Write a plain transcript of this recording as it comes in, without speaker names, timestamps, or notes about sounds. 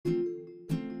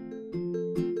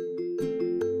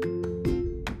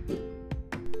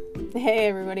Hey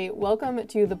everybody, welcome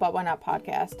to the But Why Not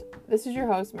podcast. This is your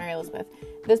host, Mary Elizabeth.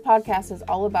 This podcast is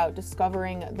all about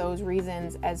discovering those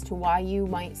reasons as to why you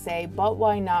might say, but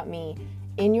why not me,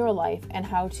 in your life, and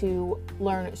how to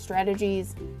learn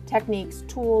strategies, techniques,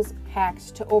 tools, hacks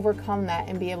to overcome that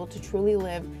and be able to truly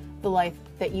live the life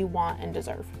that you want and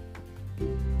deserve.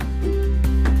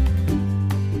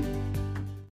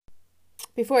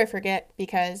 Before I forget,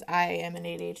 because I am an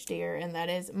ADHDer, and that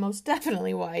is most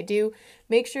definitely what I do,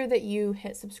 make sure that you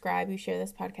hit subscribe, you share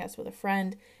this podcast with a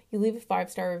friend, you leave a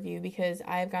 5-star review, because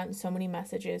I have gotten so many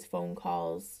messages, phone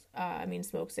calls,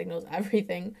 smoke signals,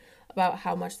 everything about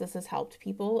how much this has helped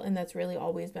people, and that's really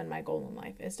always been my goal in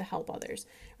life, is to help others,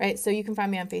 right? So you can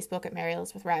find me on Facebook at Mary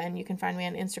Elizabeth Ratton, you can find me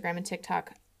on Instagram and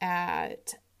TikTok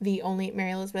at the only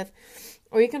Mary Elizabeth,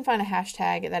 or you can find a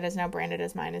hashtag that is now branded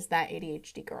as mine as that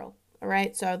ADHD girl. All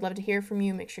right, so I'd love to hear from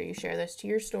you. Make sure you share this to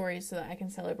your stories so that I can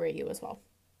celebrate you as well.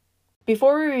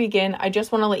 Before we begin, I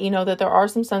just want to let you know that there are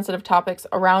some sensitive topics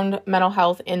around mental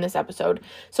health in this episode.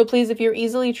 So please, if you're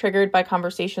easily triggered by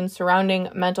conversations surrounding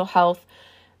mental health,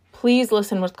 please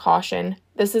listen with caution.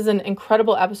 This is an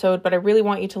incredible episode, but I really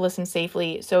want you to listen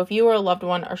safely. So if you or a loved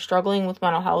one are struggling with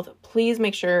mental health, please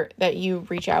make sure that you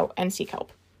reach out and seek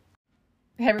help.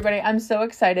 Hey everybody, I'm so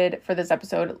excited for this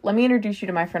episode. Let me introduce you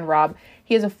to my friend Rob.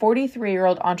 He is a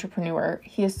 43-year-old entrepreneur.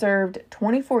 He has served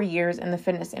 24 years in the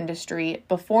fitness industry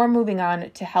before moving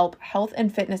on to help health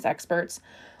and fitness experts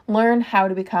learn how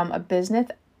to become a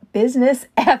business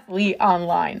athlete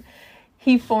online.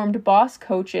 He formed Boss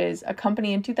Coaches, a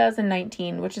company in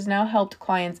 2019, which has now helped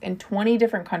clients in 20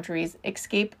 different countries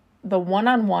escape the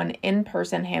one-on-one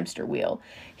in-person hamster wheel.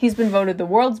 He's been voted the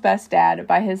world's best dad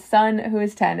by his son, who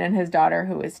is 10, and his daughter,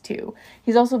 who is 2.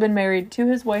 He's also been married to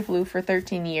his wife, Lou, for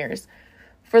 13 years.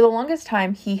 For the longest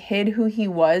time, he hid who he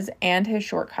was and his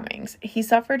shortcomings. He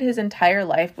suffered his entire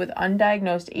life with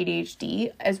undiagnosed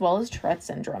ADHD, as well as Tourette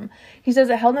syndrome. He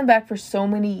says it held him back for so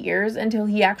many years until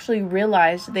he actually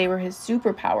realized they were his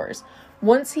superpowers.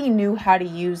 Once he knew how to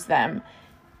use them,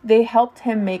 they helped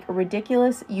him make a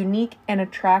ridiculous, unique, and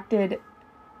attracted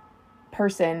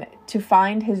person to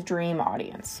find his dream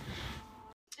audience.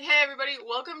 Hey everybody,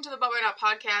 welcome to the But Why Not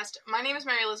podcast. My name is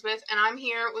Mary Elizabeth, and I'm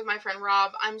here with my friend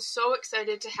Rob. I'm so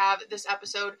excited to have this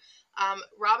episode.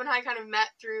 Rob and I kind of met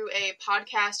through a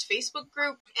podcast Facebook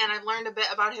group, and I've learned a bit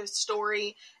about his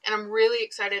story, and I'm really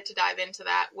excited to dive into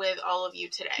that with all of you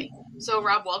today. So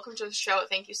Rob, welcome to the show.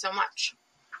 Thank you so much.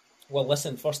 Well,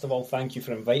 listen, first of all, thank you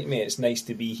for inviting me. It's nice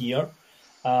to be here.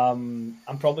 I'm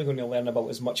probably going to learn about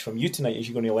as much from you tonight as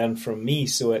you're going to learn from me.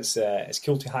 So it's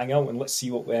cool to hang out, and let's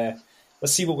see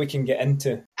what we can get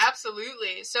into.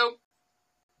 Absolutely. So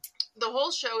the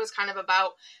whole show is kind of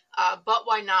about but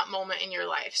why not moment in your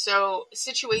life. So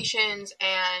situations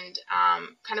and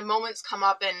kind of moments come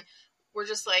up, and we're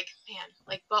just like, man,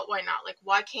 like, but why not? Like,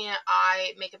 why can't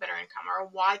I make a better income? Or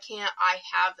why can't I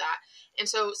have that? And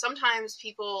so sometimes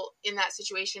people in that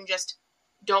situation just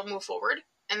don't move forward.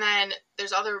 And then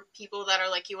there's other people that are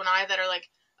like you and I that are like,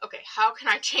 okay, how can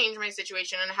I change my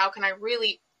situation? And how can I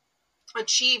really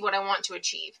achieve what I want to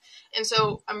achieve? And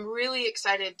so I'm really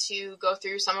excited to go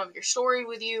through some of your story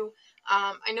with you.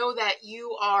 I know that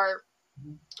you are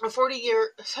a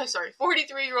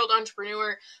 43-year-old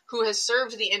entrepreneur who has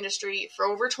served the industry for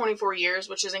over 24 years,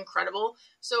 which is incredible.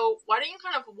 So why don't you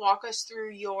kind of walk us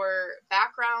through your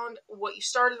background, what you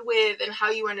started with, and how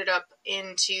you ended up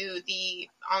into the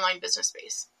online business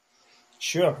space?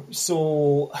 Sure.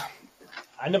 So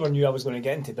I never knew I was going to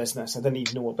get into business. I didn't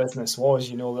even know what business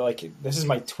was. This is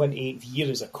my 28th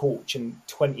year as a coach and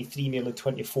 23, nearly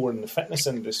 24 in the fitness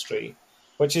industry,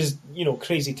 which is,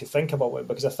 crazy to think about it,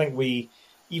 because I think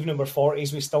even in our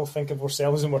 40s, we still think of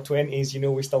ourselves in our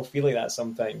 20s, we still feel like that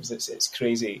sometimes. It's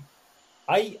crazy.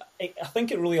 I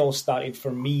think it really all started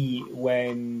for me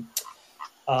when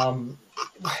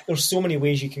there's so many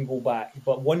ways you can go back,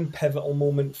 but one pivotal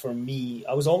moment for me,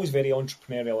 I was always very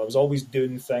entrepreneurial. I was always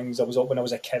doing things. When I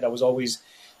was a kid, I was always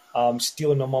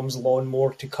stealing my mum's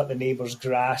lawnmower to cut the neighbour's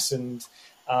grass, and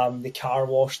the car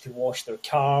wash to wash their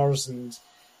cars, and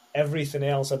everything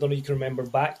else. I don't know if you can remember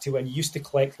back to when you used to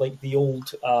collect like the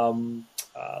old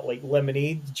like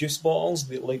lemonade juice bottles,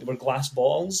 they were glass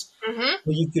bottles. Mm-hmm.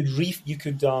 Where you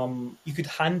could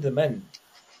hand them in,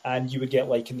 and you would get,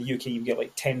 like in the UK, you would get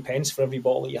like 10 pence for every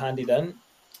bottle that you handed in.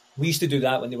 We used to do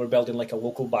that when they were building like a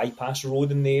local bypass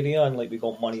road in the area, and like we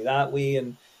got money that way.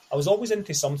 And I was always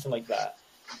into something like that.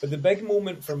 But the big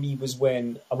moment for me was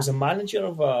when I was a manager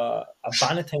of a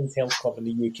Bannatyne health club in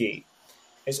the UK.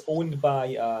 It's owned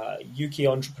by a UK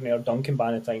entrepreneur, Duncan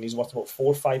Bannatyne. He's worth about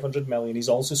 400-500 million. He's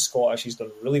also Scottish. He's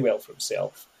done really well for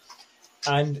himself.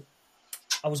 And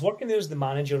I was working there as the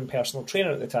manager and personal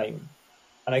trainer at the time,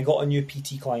 and I got a new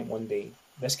PT client one day.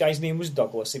 This guy's name was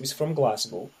Douglas. He was from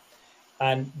Glasgow.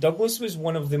 And Douglas was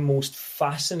one of the most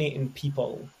fascinating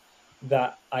people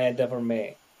that I had ever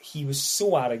met. He was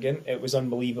so arrogant, it was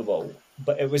unbelievable.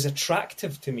 But it was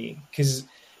attractive to me because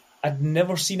I'd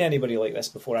never seen anybody like this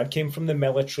before. I came from the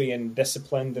military and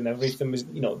disciplined, and everything was,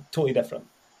 totally different.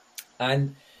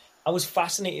 And I was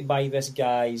fascinated by this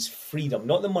guy's freedom,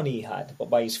 not the money he had,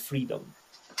 but by his freedom.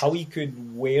 How he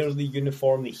could wear the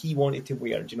uniform that he wanted to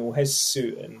wear, his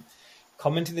suit, and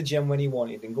come into the gym when he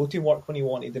wanted and go to work when he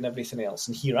wanted and everything else.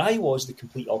 And here I was, the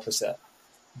complete opposite,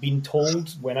 being told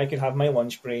when I could have my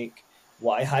lunch break,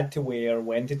 what I had to wear,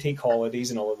 when to take holidays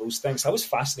and all of those things. I was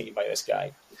fascinated by this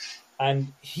guy.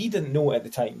 And he didn't know it at the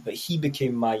time, but he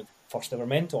became my first ever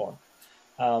mentor.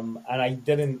 And I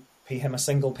didn't pay him a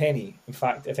single penny. In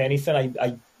fact, if anything,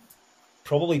 I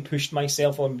probably pushed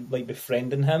myself on like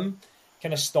befriending him,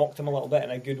 kind of stalked him a little bit in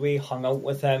a good way, hung out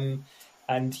with him.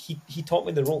 And he taught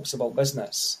me the ropes about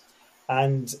business.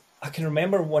 And I can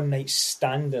remember one night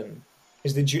standing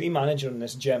as the duty manager in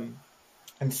this gym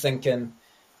and thinking,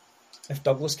 if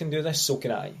Douglas can do this, so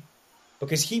can I.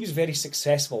 Because he was very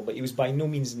successful, but he was by no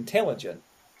means intelligent.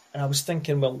 And I was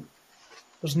thinking, well,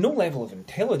 there's no level of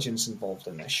intelligence involved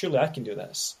in this. Surely I can do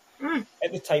this.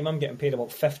 At the time, I'm getting paid about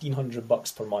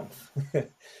 $1,500 per month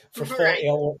for 40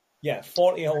 hours. Yeah,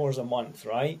 40 hours a month,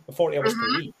 right? 40 hours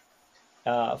per week.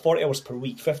 40 hours per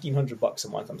week, $1,500 a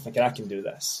month. I'm thinking I can do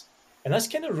this. And that's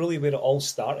kind of really where it all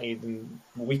started. And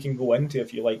we can go into,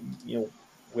 if you like,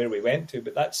 where we went to.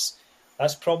 But that's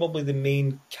probably the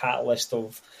main catalyst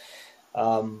of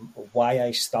why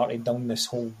I started down this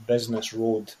whole business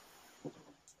road.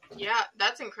 Yeah,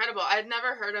 that's incredible. I'd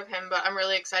never heard of him, but I'm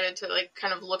really excited to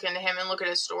kind of look into him and look at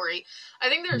his story. I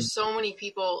think there's so many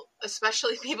people,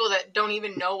 especially people that don't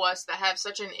even know us, that have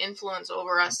such an influence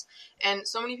over us. And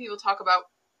so many people talk about,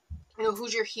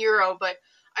 who's your hero, but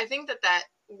I think that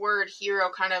word hero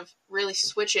kind of really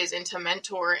switches into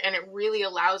mentor, and it really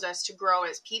allows us to grow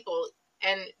as people.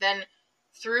 And then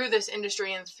through this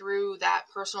industry and through that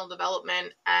personal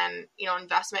development and,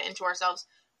 investment into ourselves,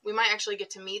 we might actually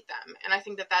get to meet them. And I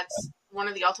think that that's one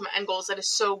of the ultimate end goals that is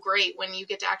so great when you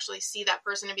get to actually see that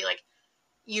person and be like,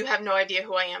 you have no idea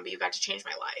who I am, but you got to change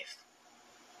my life.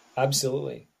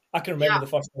 Absolutely. I can remember the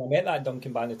first time I met that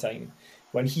Duncan Bannatyne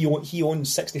when he owned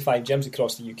 65 gyms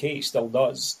across the UK, he still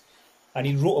does. And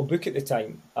he wrote a book at the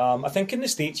time. I think in the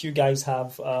States you guys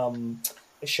have a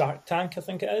Shark Tank, I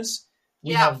think it is.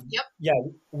 We have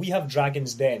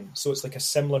Dragon's Den. So it's like a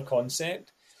similar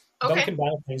concept. Okay. Duncan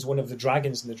Bannatyne is one of the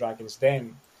dragons in the Dragon's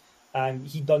Den. And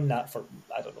he'd done that for,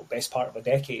 I don't know, best part of a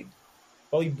decade.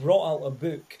 Well, he brought out a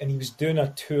book and he was doing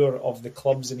a tour of the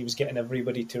clubs and he was getting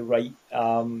everybody to write,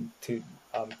 to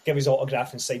give his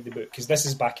autograph inside the book. Because this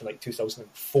is back in like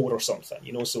 2004 or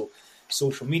something, so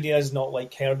social media is not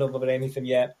like heard of or anything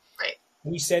yet. Right.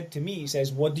 And he said to me, he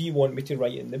says, what do you want me to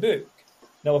write in the book?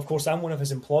 Now, of course, I'm one of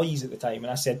his employees at the time,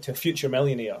 and I said, to a future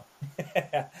millionaire.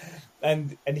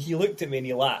 and he looked at me and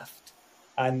he laughed.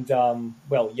 And,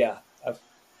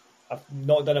 I've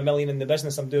not done $1 million in the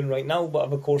business I'm doing right now,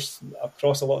 but of course,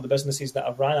 across a lot of the businesses that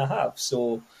I've ran, I have.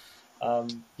 So,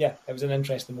 it was an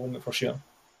interesting moment for sure.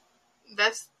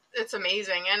 It's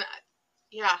amazing. And,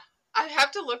 I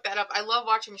have to look that up. I love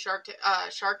watching Shark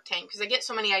Tank because I get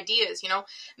so many ideas,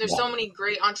 There's so many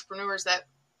great entrepreneurs that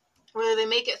whether they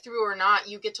make it through or not,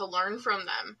 you get to learn from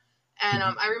them. And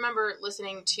I remember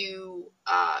listening to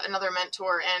another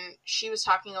mentor, and she was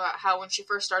talking about how when she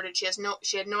first started, she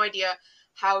had no idea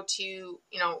how to,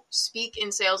 speak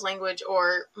in sales language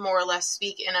or more or less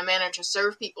speak in a manner to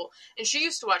serve people. And she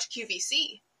used to watch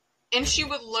QVC. And she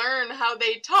would learn how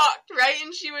they talked, right?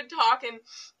 And she would talk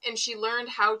and she learned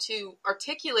how to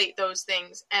articulate those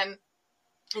things. And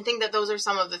I think that those are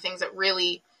some of the things that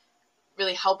really,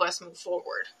 really help us move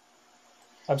forward.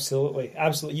 Absolutely.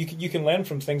 You can learn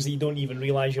from things that you don't even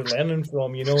realize you're learning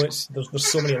from. There's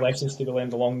so many lessons to be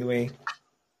learned along the way.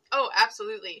 Oh,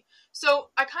 absolutely. So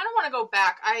I kind of want to go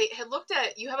back. I had looked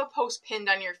at, you have a post pinned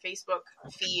on your Facebook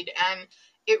feed, and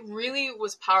it really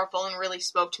was powerful and really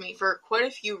spoke to me for quite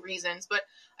a few reasons. But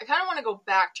I kind of want to go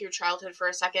back to your childhood for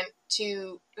a second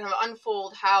to kind of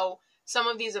unfold how some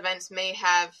of these events may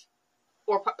have,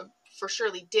 or for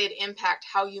surely did, impact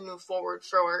how you move forward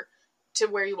to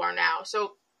where you are now.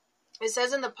 So it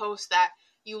says in the post that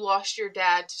you lost your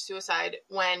dad to suicide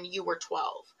when you were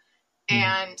 12.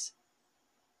 And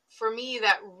for me,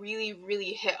 that really,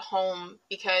 really hit home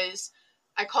because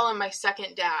I call him my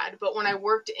second dad. But when I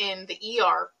worked in the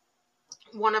ER,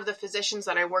 one of the physicians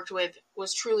that I worked with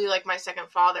was truly like my second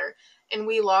father. And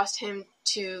we lost him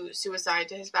to suicide,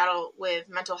 to his battle with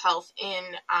mental health in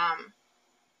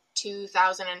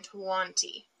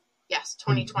 2020. Yes,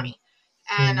 2020.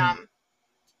 And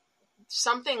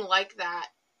something like that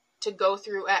to go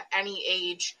through at any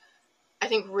age, I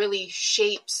think really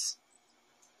shapes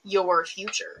your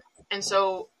future. And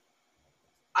so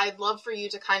I'd love for you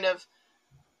to kind of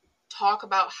talk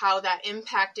about how that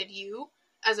impacted you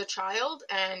as a child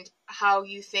and how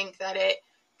you think that it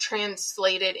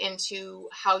translated into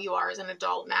how you are as an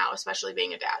adult now, especially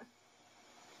being a dad.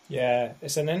 Yeah,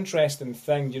 it's an interesting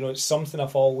thing. It's something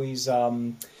I've always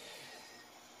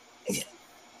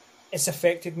it's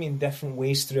affected me in different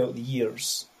ways throughout the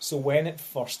years. So when it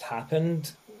first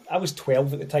happened, I was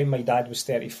 12 at the time, my dad was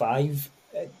 35.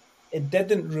 It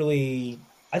didn't really,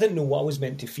 I didn't know what I was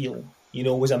meant to feel.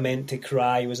 Was I meant to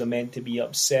cry? Was I meant to be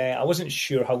upset? I wasn't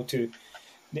sure how to.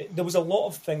 There was a lot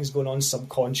of things going on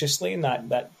subconsciously, and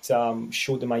that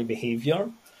showed in my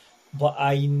behaviour. But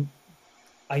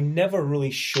I never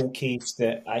really showcased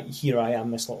that here I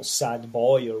am, this little sad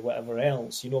boy or whatever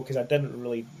else, because I didn't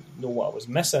really know what I was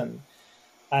missing.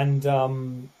 And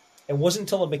it wasn't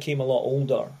until I became a lot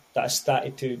older that I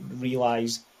started to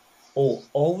realise, oh,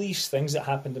 all these things that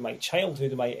happened in my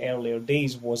childhood, in my earlier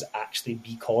days, was actually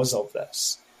because of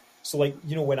this. So,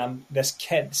 when I'm this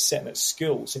kid sitting at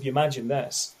school, so if you imagine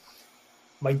this,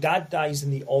 my dad dies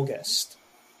in the 9th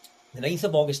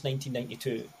of August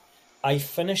 1992. I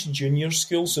finished junior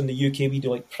school, so in the UK we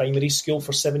do primary school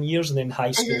for 7 years and then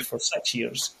high school for 6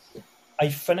 years. I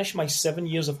finished my 7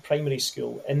 years of primary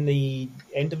school in the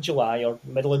end of July or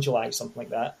middle of July, something like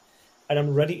that, and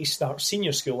I'm ready to start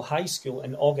senior school, high school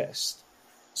in August.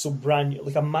 So brand new,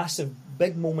 a massive,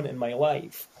 big moment in my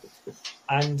life.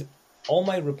 And all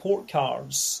my report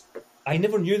cards, I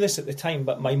never knew this at the time,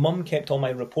 but my mum kept all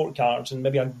my report cards, and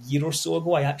maybe a year or so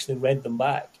ago I actually read them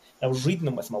back. I was reading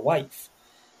them with my wife.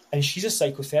 And she's a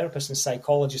psychotherapist and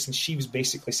psychologist, and she was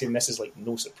basically saying this is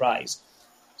no surprise.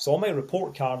 So all my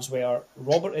report cards were,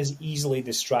 Robert is easily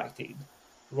distracted.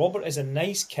 Robert is a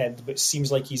nice kid, but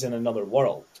seems like he's in another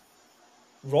world.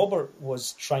 Robert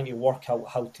was trying to work out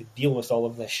how to deal with all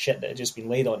of this shit that had just been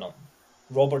laid on him.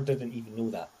 Robert didn't even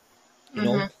know that, you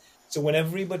know? So when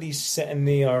everybody's sitting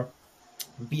there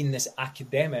being this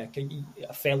academic,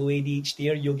 a fellow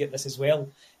ADHDer, you'll get this as well.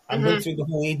 I went through the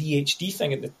whole ADHD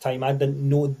thing at the time. I didn't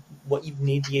know what even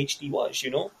ADHD was,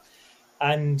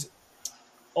 And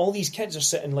all these kids are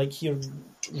sitting here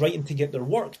writing to get their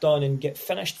work done and get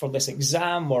finished for this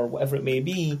exam or whatever it may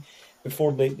be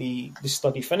before the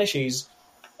study finishes.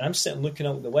 And I'm sitting looking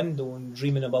out the window and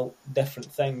dreaming about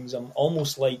different things. I'm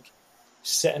almost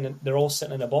they're all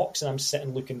sitting in a box and I'm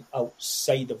sitting looking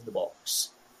outside of the box.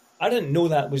 I didn't know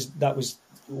that was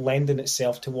lending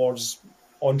itself towards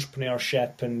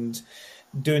entrepreneurship and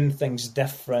doing things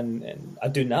different, and I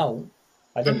do now.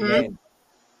 I didn't then.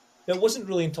 It wasn't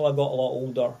really until I got a lot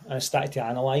older and I started to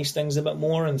analyse things a bit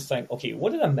more and think, okay,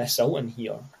 what did I miss out on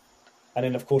here? And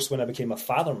then, of course, when I became a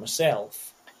father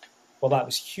myself, well, that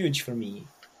was huge for me.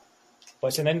 But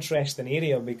it's an interesting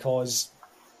area because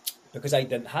I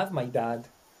didn't have my dad,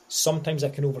 sometimes I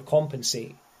can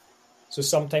overcompensate. So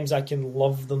sometimes I can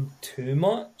love them too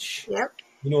much. Yep.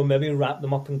 Maybe wrap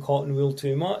them up in cotton wool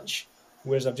too much,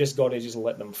 whereas I've just got to just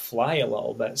let them fly a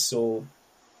little bit. So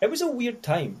it was a weird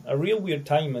time, a real weird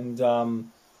time.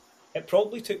 And it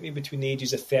probably took me between the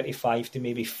ages of 35 to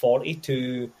maybe 40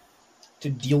 to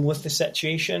deal with the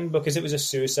situation, because it was a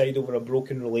suicide over a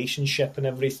broken relationship and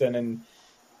everything. And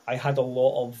I had a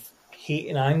lot of hate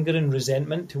and anger and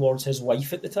resentment towards his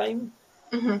wife at the time.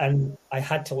 And I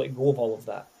had to let go of all of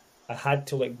that. I had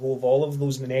to let go of all of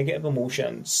those negative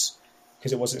emotions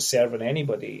because it wasn't serving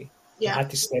anybody. Yeah. I had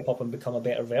to step up and become a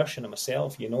better version of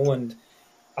myself, and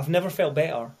I've never felt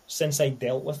better since I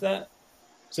dealt with that.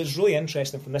 So it's really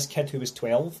interesting, from this kid who was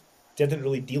 12, didn't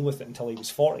really deal with it until he was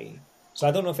 40. So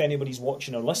I don't know if anybody's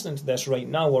watching or listening to this right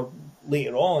now or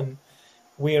later on,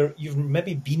 where you've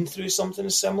maybe been through something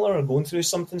similar or going through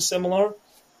something similar.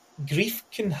 Grief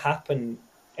can happen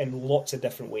in lots of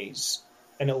different ways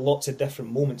and at lots of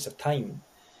different moments of time.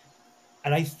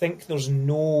 And I think there's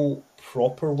no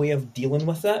proper way of dealing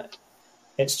with it.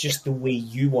 It's just the way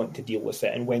you want to deal with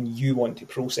it and when you want to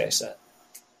process it.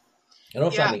 I don't know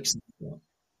if that makes sense.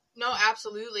 No,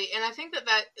 absolutely. And I think that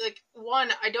one,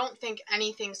 I don't think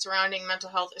anything surrounding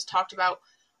mental health is talked about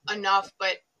enough,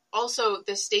 but also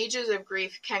the stages of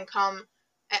grief can come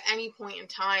at any point in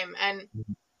time. And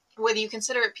whether you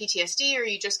consider it PTSD or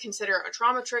you just consider it a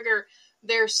trauma trigger,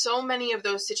 there's so many of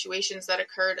those situations that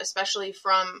occurred, especially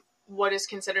from what is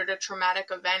considered a traumatic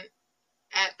event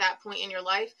at that point in your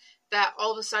life, that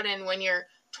all of a sudden when you're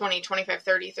 20, 25,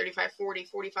 30, 35, 40,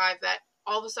 45, that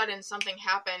all of a sudden something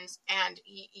happens and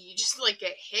you just like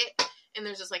get hit, and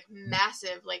there's this like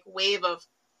massive like wave of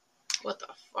what the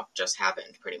fuck just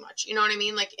happened, pretty much. You know what I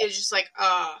mean? Like, it's just like,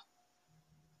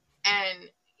 and,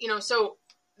 you know, so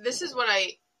this is what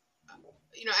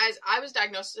as I was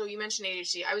diagnosed, so you mentioned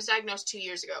ADHD, I was diagnosed 2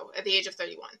 years ago at the age of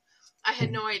 31. I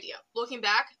had no idea. Looking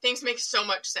back, things make so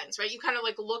much sense, right? You kind of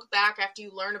like look back after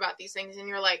you learn about these things and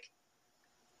you're like,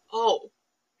 oh,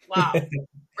 wow.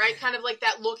 Right? Kind of like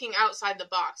that looking outside the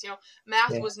box. You know,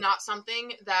 math was not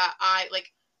something that I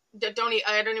don't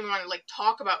even want to like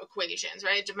talk about equations,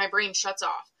 right? My brain shuts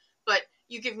off. But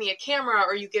you give me a camera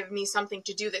or you give me something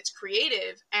to do that's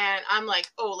creative and I'm like,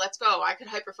 oh, let's go. I could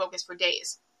hyperfocus for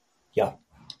days. Yeah.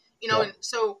 You know, and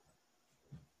so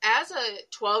as a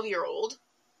 12-year-old,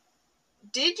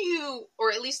 did you,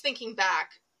 or at least thinking back,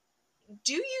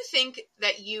 do you think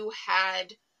that you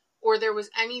had, or there was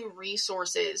any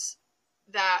resources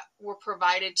that were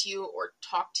provided to you or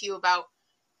talked to you about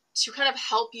to kind of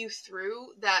help you through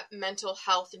that mental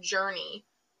health journey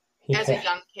as a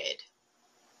young kid?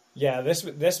 Yeah, this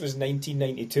was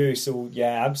 1992, so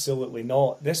yeah, absolutely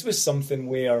not. This was something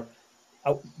where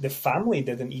the family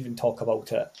didn't even talk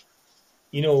about it.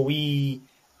 You know,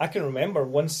 I can remember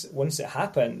once it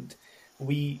happened,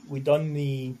 we done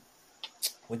the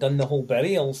whole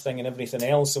burial thing and everything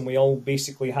else, and we all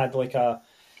basically had like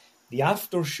the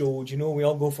after show. You know, we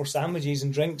all go for sandwiches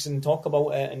and drinks and talk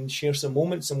about it and share some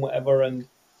moments and whatever. And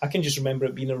I can just remember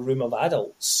it being a room of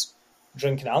adults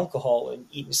drinking alcohol and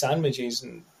eating sandwiches,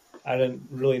 and I didn't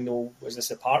really know, was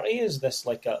this a party? Is this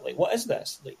like what is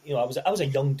this? Like, you know, I was a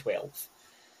young 12,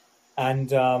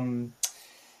 and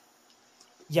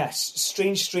yes,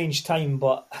 strange time,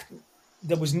 but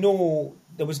there was no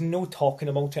talking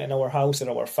about it in our house, in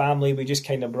our family. We just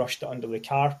kind of brushed it under the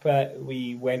carpet.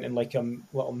 We went in like a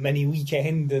little mini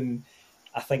weekend, and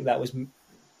I think that was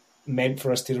meant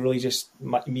for us to really just,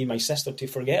 me and my sister, to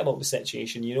forget about the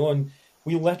situation, you know, and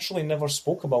we literally never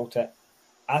spoke about it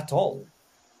at all.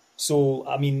 So,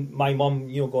 I mean, my mum,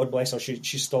 you know, God bless her,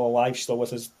 she's still alive, she's still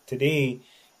with us today,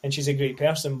 and she's a great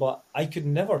person, but I could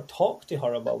never talk to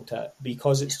her about it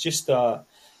because it's just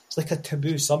it's like a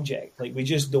taboo subject. Like, we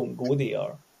just don't go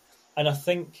there. And I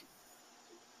think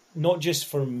not just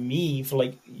for me, for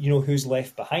like, you know, who's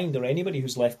left behind or anybody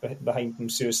who's left behind from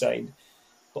suicide,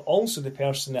 but also the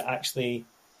person that actually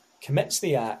commits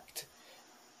the act.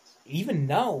 Even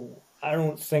now, I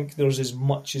don't think there's as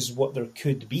much as what there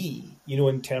could be, you know,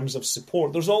 in terms of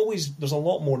support. There's a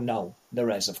lot more now. There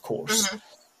is, of course. Mm-hmm.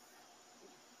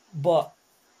 But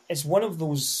it's one of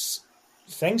those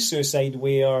things, suicide,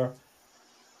 where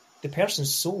the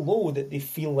person's so low that they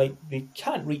feel like they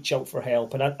can't reach out for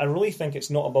help. And I really think it's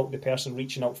not about the person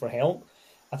reaching out for help.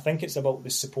 I think it's about the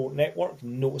support network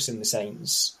noticing the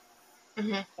signs.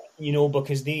 Mm-hmm. You know,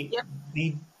 because they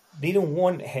don't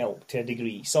want help to a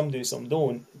degree. Some do, some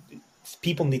don't.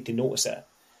 People need to notice it.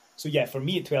 So yeah, for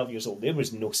me at 12 years old, there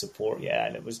was no support. Yeah,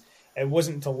 and it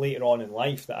wasn't until later on in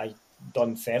life that I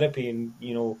done therapy and,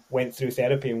 you know, went through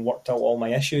therapy and worked out all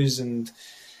my issues, and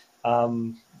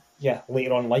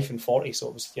later on in life in 40. So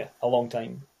it was a long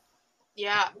time.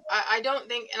 Yeah, I don't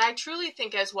think, and I truly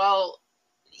think as well,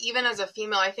 even as a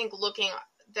female, I think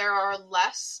there are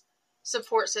less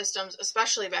support systems,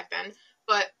 especially back then,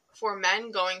 but for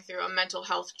men going through a mental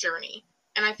health journey.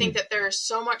 And I think that there is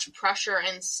so much pressure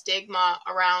and stigma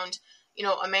around, you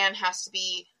know, a man has to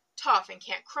be tough and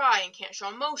can't cry and can't show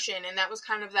emotion. And that was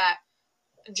kind of that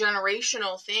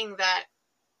generational thing that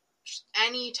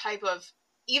any type of,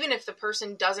 even if the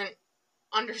person doesn't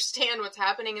understand what's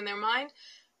happening in their mind,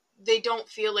 they don't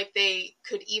feel like they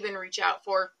could even reach out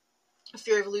for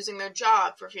fear of losing their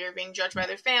job, for fear of being judged by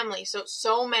their family.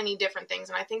 So many different things.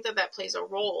 And I think that plays a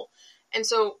role. And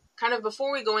so kind of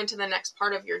before we go into the next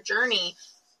part of your journey,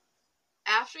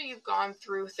 after you've gone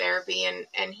through therapy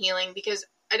and healing, because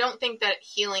I don't think that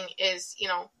healing is, you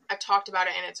know, I've talked about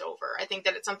it and it's over. I think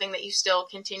that it's something that you still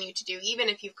continue to do, even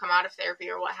if you've come out of therapy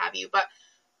or what have you. But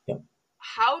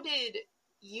how did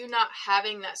you not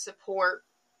having that support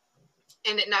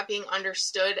and it not being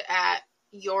understood at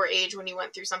your age when you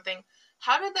went through something,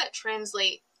 how did that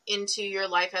translate into your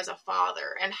life as a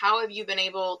father? And how have you been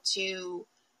able to,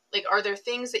 like, are there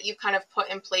things that you've kind of put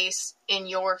in place in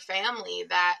your family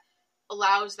that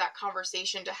allows that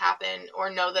conversation to happen, or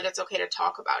know that it's okay to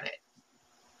talk about it?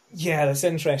 Yeah, that's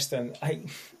interesting.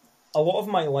 A lot of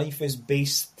my life is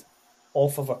based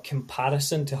off of a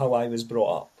comparison to how I was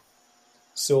brought up.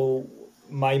 So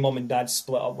my mum and dad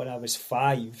split up when I was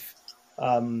 5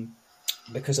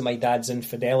 because of my dad's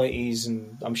infidelities,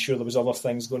 and I'm sure there was other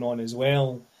things going on as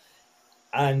well.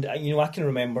 And, I can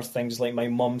remember things like my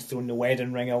mum throwing the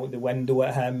wedding ring out the window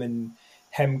at him, and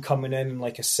him coming in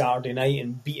like a Saturday night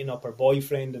and beating up her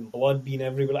boyfriend and blood being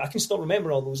everywhere. I can still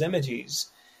remember all those images.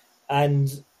 And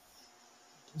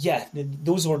yeah,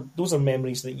 those are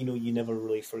memories that, you never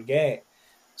really forget.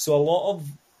 So a lot of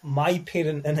my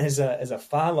parenting as a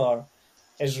father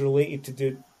is related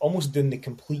to almost doing the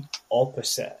complete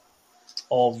opposite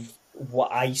of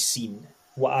what I seen,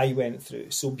 what I went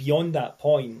through. So beyond that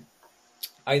point,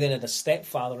 I then had a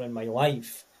stepfather in my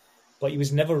life, but he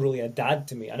was never really a dad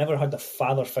to me. I never had a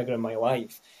father figure in my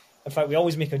life. In fact, we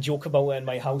always make a joke about it in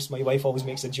my house. My wife always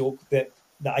makes a joke that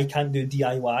I can't do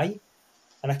DIY.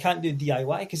 And I can't do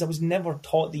DIY because I was never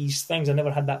taught these things. I never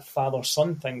had that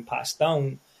father-son thing passed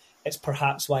down. It's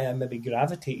perhaps why I maybe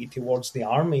gravitated towards the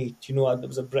army. I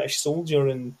was a British soldier,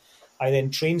 and I then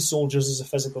trained soldiers as a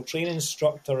physical training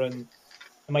instructor. And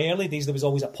in my early days, there was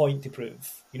always a point to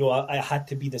prove. I had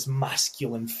to be this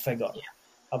masculine figure. Yeah.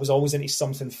 I was always into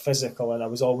something physical, and I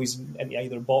was always into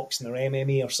either boxing or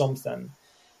MMA or something.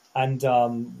 And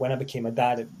when I became a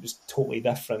dad, it was totally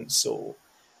different. So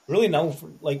really now,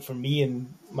 for me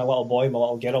and my little boy, my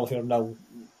little girl who are now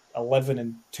 11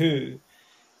 and 2,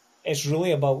 it's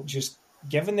really about just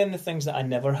giving them the things that I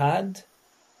never had,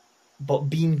 but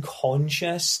being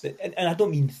conscious. And I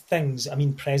don't mean things, I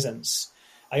mean presence.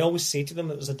 I always say to them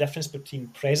that there's a difference between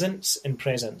presence and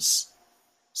presence.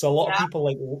 So a lot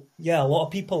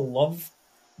of people love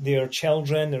their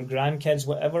children, their grandkids,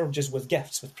 whatever, just with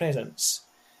gifts, with presents.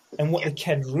 And what the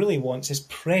kid really wants is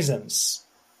presence.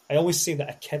 I always say that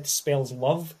a kid spells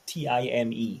love,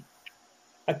 Time.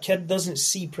 A kid doesn't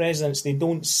see presents. They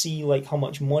don't see how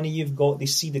much money you've got. They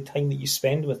see the time that you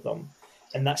spend with them.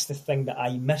 And that's the thing that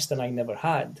I missed and I never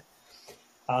had.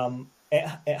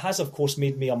 It has, of course,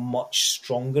 made me a much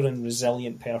stronger and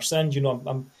resilient person.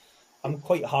 I'm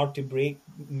quite hard to break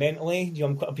mentally.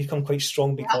 I've become quite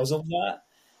strong because of that.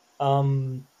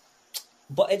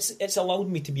 But it's allowed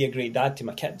me to be a great dad to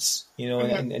my kids,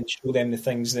 and show them the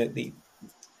things that they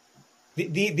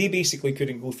basically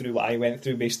couldn't go through what I went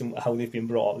through based on how they've been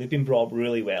brought up. They've been brought up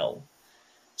really well.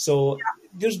 So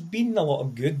there's been a lot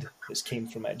of good that's came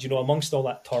from it. Amongst all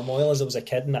that turmoil as I was a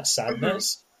kid and that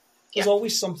sadness, there's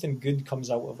always something good comes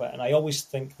out of it. And I always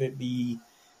think that the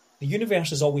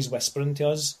universe is always whispering to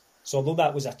us. So although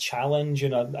that was a challenge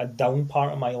and a down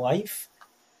part of my life,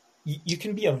 you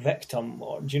can be a victim,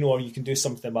 or you can do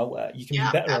something about it. You can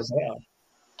be better or better.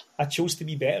 I chose to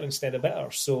be better instead of bitter.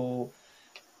 So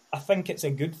I think it's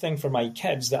a good thing for my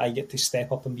kids that I get to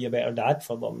step up and be a better dad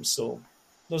for them. So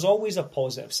there's always a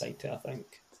positive side to it, I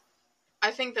think.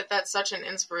 I think that that's such an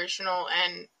inspirational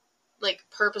and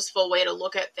purposeful way to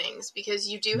look at things, because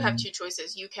you do have two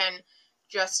choices. You can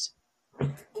just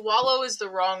wallow is the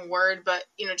wrong word, but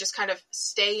just kind of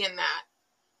stay in that,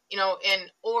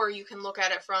 or you can look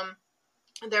at it from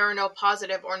there are no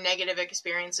positive or negative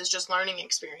experiences, just learning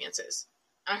experiences.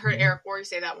 I heard Eric Worre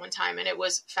say that one time, and it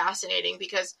was fascinating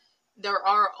because there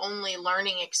are only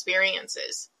learning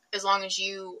experiences as long as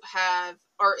you have,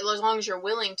 or as long as you're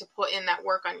willing to put in that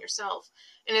work on yourself.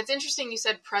 And it's interesting you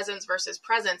said presence versus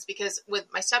presence, because with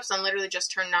my stepson literally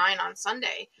just turned 9 on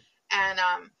Sunday, and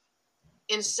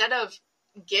instead of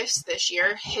gifts this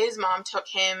year, his mom took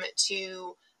him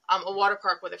to a water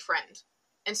park with a friend.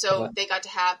 And so they got to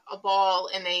have a ball,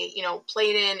 and they,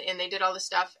 played in, and they did all this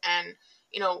stuff. And,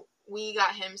 we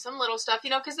got him some little stuff,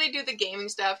 because they do the gaming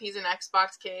stuff. He's an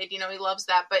Xbox kid, he loves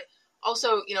that. But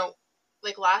also,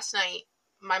 last night,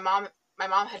 my mom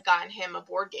had gotten him a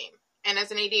board game. And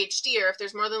as an ADHDer, if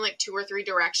there's more than 2 or 3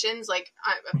 directions, my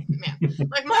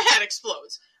head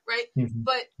explodes, right?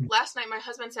 But last night, my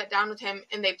husband sat down with him,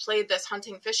 and they played this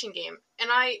hunting fishing game. And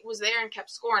I was there and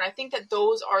kept score. And I think that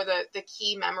those are the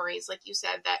key memories, like you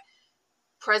said, that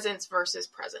presence versus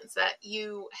presence, that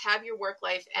you have your work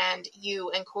life and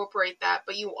you incorporate that,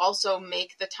 but you also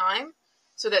make the time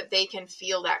so that they can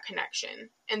feel that connection.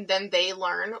 And then they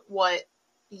learn what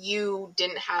you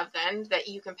didn't have then that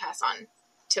you can pass on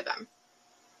to them.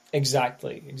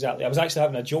 Exactly. I was actually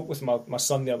having a joke with my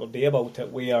son the other day about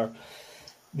it, where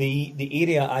the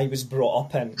area I was brought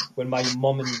up in, when my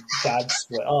mum and dad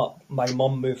split up, my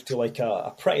mum moved to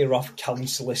a pretty rough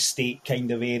council estate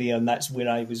kind of area, and that's where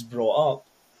I was brought up.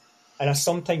 And I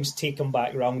sometimes take him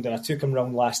back round, and I took him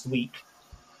round last week,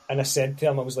 and I said to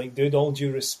him, I was like, dude, all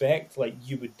due respect,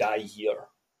 you would die here.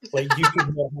 You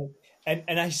could not.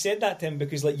 And I said that to him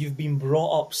because you've been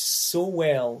brought up so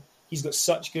well. He's got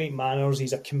such great manners.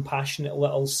 He's a compassionate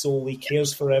little soul. He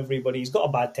cares for everybody. He's got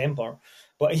a bad temper,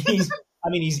 but he's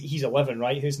 11,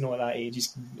 right? Who's not at that age?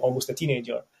 He's almost a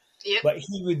teenager. Yep. But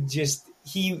he would just,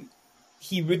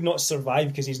 he would not survive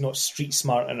because he's not street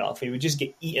smart enough. He would just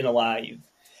get eaten alive.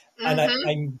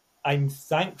 And I'm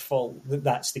thankful that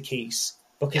that's the case,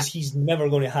 because he's never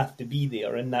going to have to be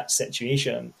there in that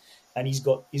situation, and he's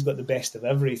got the best of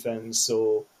everything.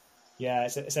 So yeah,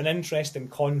 it's an interesting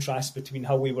contrast between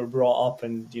how we were brought up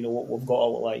and, you know, what we've got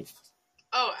out of life.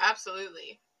 Oh,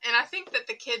 absolutely. And I think that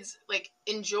the kids like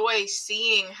enjoy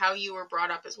seeing how you were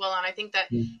brought up as well, and I think that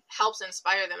helps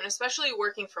inspire them, and especially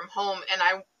working from home.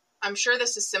 And I'm sure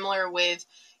this is similar with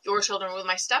your children. With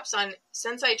my stepson,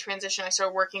 since I transitioned, I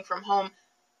started working from home.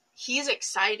 He's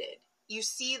excited. You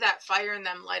see that fire in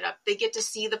them light up. They get to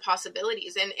see the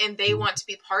possibilities, and they want to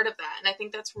be part of that. And I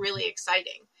think that's really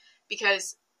exciting,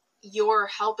 because you're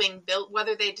helping build,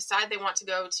 whether they decide they want to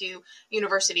go to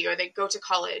university or they go to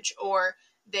college, or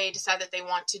they decide that they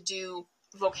want to do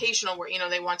vocational work, you know,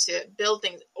 they want to build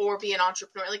things or be an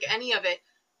entrepreneur, like any of it,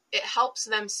 it helps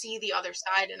them see the other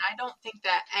side. And I don't think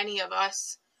that any of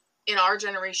us in our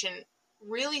generation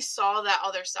really saw that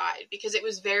other side, because it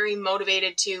was very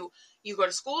motivated to, you go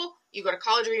to school, you go to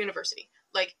college or university,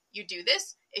 like you do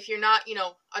this. If you're not, you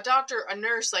know, a doctor, a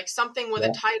nurse, like something with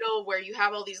a title where you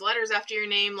have all these letters after your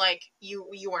name, like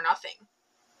you are nothing.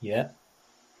 Yeah.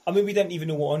 I mean, we didn't even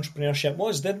know what entrepreneurship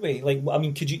was, did we? Like, I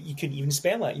mean, you couldn't even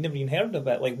spell it. You never even heard of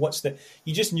it. Like,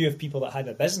 you just knew of people that had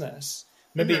a business.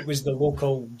 Maybe it was the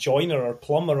local joiner or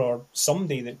plumber or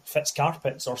somebody that fits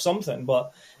carpets or something,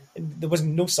 but there was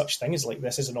no such thing as like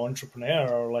this as an entrepreneur,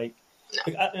 or like,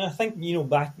 and I think, you know,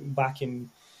 back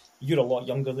in, you're a lot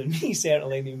younger than me,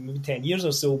 certainly, maybe 10 years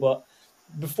or so, but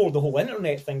before the whole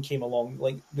internet thing came along,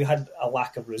 like, we had a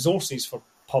lack of resources for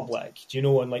public, do you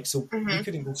know, and like, so we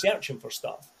couldn't go searching for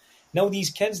stuff. Now these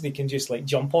kids, they can just like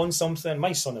jump on something.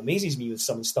 My son amazes me with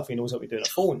some of the stuff he knows how to do on a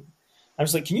phone. I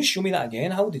was like, can you show me that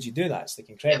again? How did you do that? It's like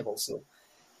incredible. So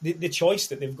the choice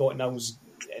that they've got now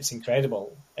it's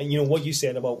incredible. And you know what you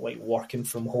said about like working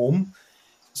from home,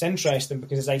 it's interesting,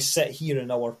 because as I sit here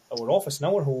in our office in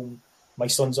our home, my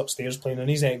son's upstairs playing on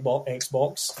his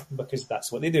Xbox, because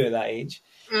that's what they do at that age.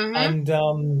 And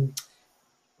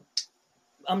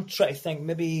I'm trying to think,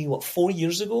 maybe 4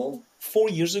 years ago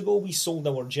we sold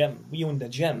our gym. We owned a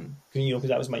gym, you know, because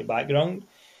that was my background.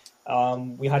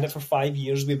 We had it for 5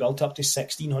 years. We built up to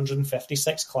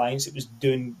 1,656 clients. It was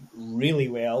doing really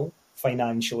well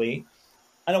financially,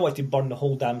 and I wanted to burn the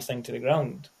whole damn thing to the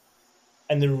ground.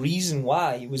 And the reason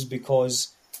why was because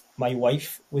my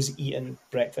wife was eating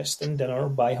breakfast and dinner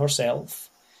by herself.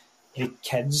 The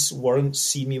kids weren't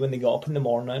seeing me when they got up in the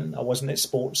morning. I wasn't at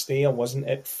sports day. I wasn't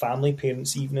at family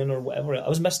parents' evening or whatever. I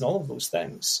was missing all of those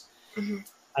things. And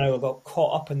I got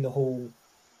caught up in the whole,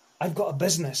 I've got a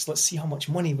business, let's see how much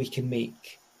money we can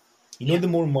make. You know, the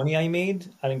more money I made,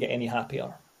 I didn't get any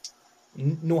happier.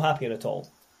 No happier at all.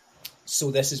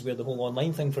 So this is where the whole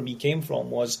online thing for me came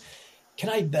from, was, can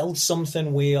I build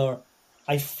something where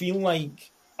I feel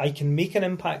like I can make an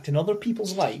impact in other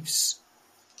people's lives?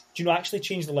 Do you know, actually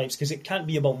change their lives? Because it can't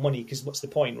be about money, because what's the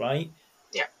point, right?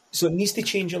 Yeah. So it needs to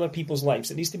change other people's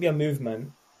lives. It needs to be a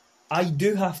movement. I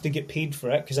do have to get paid for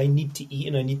it, because I need to eat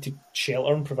and I need to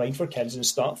shelter and provide for kids and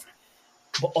stuff.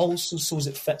 But also so as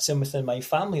it fits in within my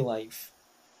family life.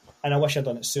 And I wish I'd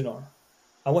done it sooner.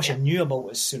 I wish I knew about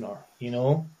it sooner, you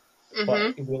know?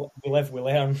 But we live, we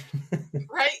learn.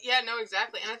 Right? Yeah, no,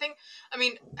 exactly. And I think, I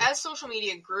mean, as social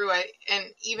media grew, and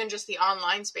even just the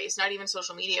online space, not even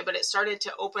social media, but it started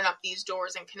to open up these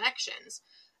doors and connections.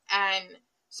 And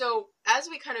so as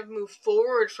we kind of move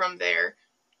forward from there,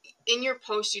 in your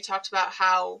post, you talked about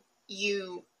how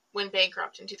you went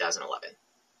bankrupt in 2011.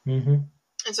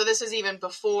 And so this is even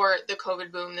before the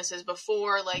COVID boom. This is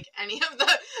before like any of the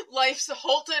life's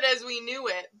halted as we knew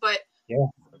it. But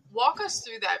walk us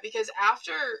through that, because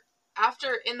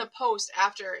after in the post,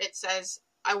 after it says,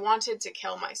 I wanted to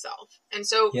kill myself. And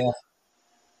so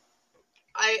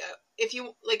if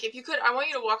you could, I want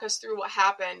you to walk us through what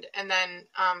happened, and then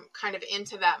kind of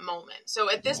into that moment.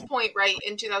 So at this point, right,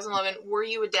 in 2011, were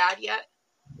you a dad yet?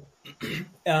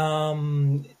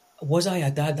 Was I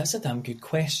a dad? That's a damn good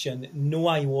question. No,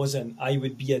 I wasn't. I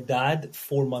would be a dad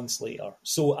 4 months later.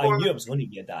 So I knew I was going to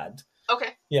be a dad. Okay.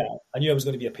 Yeah, I knew I was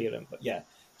going to be a parent, but yeah.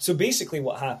 So basically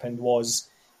what happened was,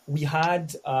 we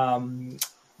had,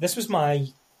 this was my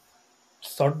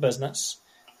third business,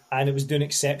 and it was doing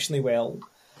exceptionally well.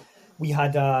 We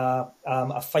had a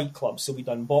fight club, so we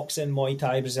done boxing, Muay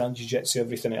Thai, Brazilian Jiu-Jitsu,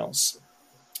 everything else.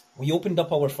 We opened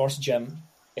up our first gym.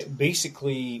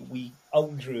 We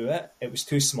outgrew it. It was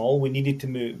too small. We needed to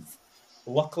move.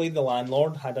 Luckily, the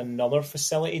landlord had another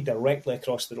facility directly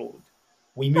across the road.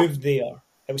 We moved there.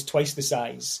 It was twice the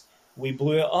size. We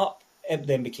blew it up. It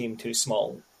then became too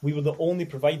small. We were the only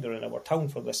provider in our town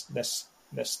for this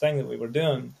this thing that we were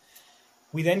doing.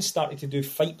 We then started to do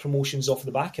fight promotions off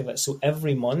the back of it. So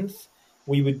every month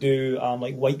we would do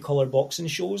like white collar boxing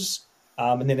shows,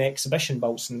 and then exhibition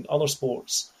bouts and other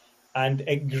sports. And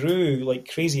it grew like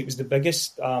crazy. It was the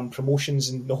biggest promotions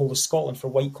in the whole of Scotland for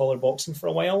white collar boxing for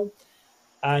a while.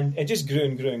 And it just grew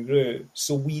and grew and grew.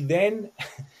 So we then,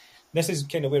 this is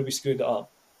kind of where we screwed it up.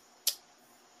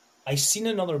 I seen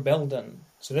another building.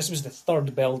 So this was the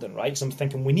third building, right? So I'm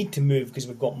thinking we need to move because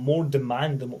we've got more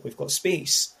demand than what we've got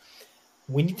space.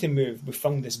 We need to move. We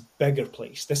found this bigger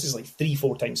place. This is like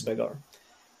 3-4 times bigger.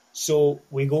 So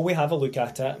we have a look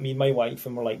at it, me and my wife,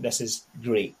 and we're like, this is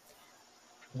great.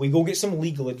 We go get some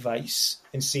legal advice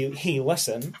and say, hey,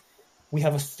 listen, we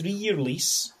have a 3-year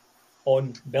lease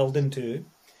on building 2,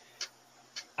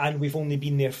 and we've only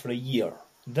been there for a year.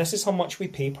 This is how much we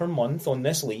pay per month on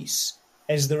this lease.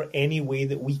 Is there any way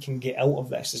that we can get out of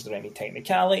this? Is there any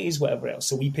technicalities, whatever else?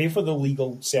 So we pay for the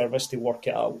legal service to work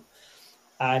it out.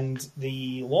 And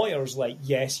the lawyer's like,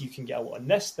 yes, you can get out on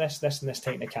this, and this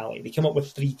technicality. They come up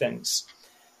with 3 things.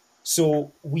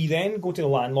 So we then go to the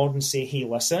landlord and say, hey,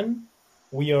 listen,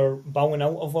 we are bowing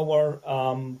out of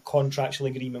our contractual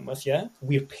agreement with you.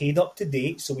 We're paid up to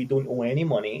date, so we don't owe any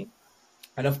money.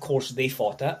 And of course, they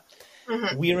fought it.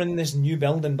 Mm-hmm. We're in this new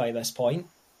building by this point,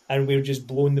 and we're just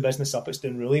blowing the business up. It's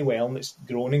doing really well, and it's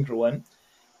growing and growing.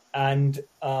 And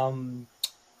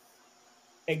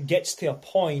it gets to a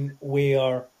point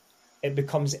where it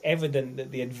becomes evident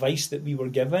that the advice that we were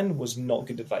given was not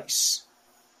good advice.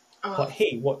 But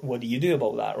hey, what do you do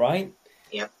about that, right?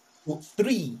 Yep. Well,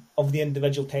 3 of the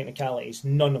individual technicalities,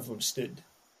 none of them stood.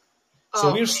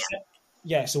 So we're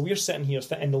sitting here,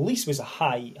 and the lease was a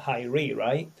high rate,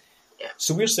 right? Yeah.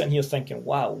 So we're sitting here thinking,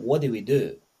 wow, what do we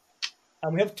do?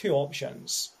 And we have 2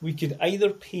 options. We could either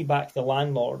pay back the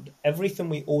landlord everything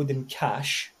we owed in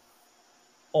cash,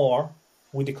 or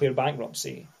we declare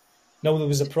bankruptcy. Now, there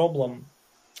was a problem.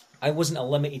 I wasn't a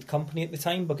limited company at the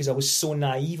time because I was so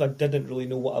naive. I didn't really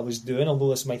know what I was doing, although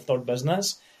this is my 3rd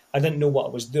business. I didn't know what I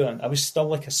was doing. I was still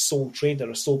like a sole trader,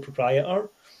 a sole proprietor.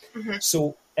 Mm-hmm.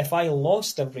 So if I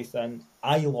lost everything,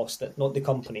 I lost it, not the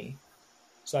company.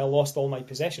 So I lost all my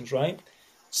possessions, right?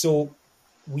 So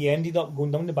we ended up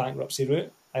going down the bankruptcy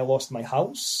route. I lost my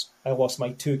house. I lost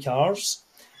my 2 cars.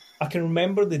 I can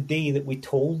remember the day that we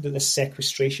told that the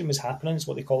sequestration was happening. It's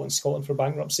what they call it in Scotland for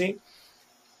bankruptcy.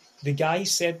 The guy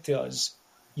said to us,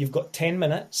 you've got 10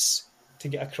 minutes to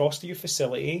get across to your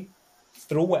facility,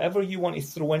 throw whatever you want to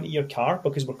throw into your car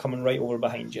because we're coming right over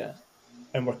behind you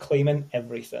and we're claiming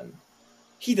everything.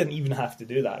 He didn't even have to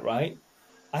do that, right?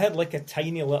 I had like a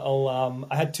tiny little,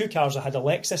 I had 2 cars. I had a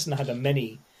Lexus and I had a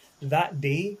Mini. That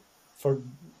day, for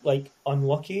like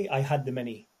unlucky, I had the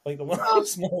Mini, like the little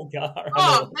small car.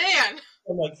 Oh, man.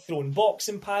 I'm like throwing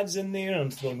boxing pads in there and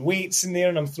I'm throwing weights in there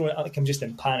and I'm just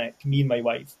in panic, me and my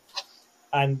wife.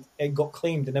 And it got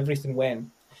claimed and everything went.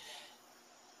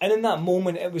 And in that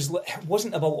moment, it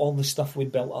wasn't about all the stuff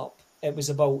we'd built up. It was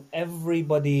about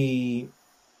everybody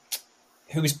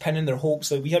who was pinning their hopes.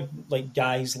 Like we had like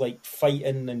guys like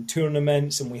fighting in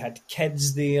tournaments, and we had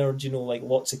kids there. You know, like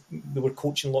we were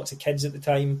coaching lots of kids at the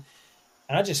time,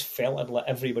 and I just felt I'd let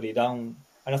everybody down.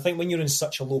 And I think when you're in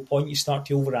such a low point, you start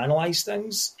to overanalyze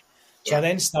things. So I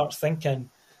then start thinking,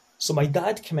 so my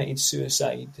dad committed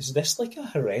suicide. Is this like a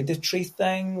hereditary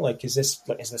thing? Like, is this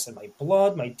in my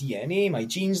blood, my DNA, my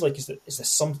genes? Like, is this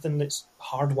something that's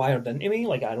hardwired into me?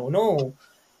 Like, I don't know.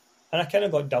 And I kind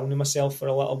of got down on myself for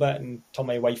a little bit until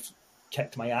my wife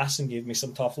kicked my ass and gave me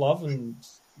some tough love and,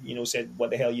 you know, said, what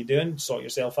the hell are you doing? Sort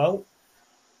yourself out.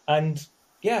 And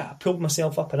yeah, I pulled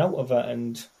myself up and out of it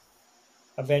and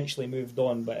eventually moved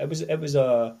on. But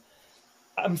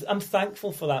I'm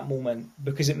thankful for that moment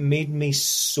because it made me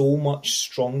so much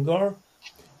stronger.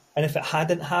 And if it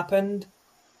hadn't happened,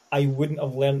 I wouldn't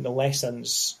have learned the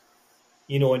lessons,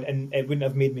 you know, and it wouldn't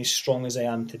have made me as strong as I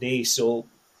am today. So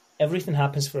everything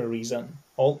happens for a reason,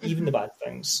 even the bad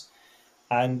things.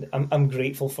 And I'm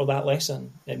grateful for that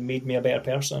lesson. It made me a better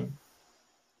person.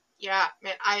 Yeah,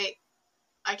 man, I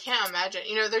can't imagine.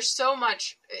 You know, there's so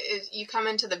much, you come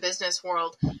into the business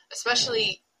world,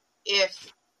 especially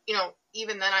if, you know,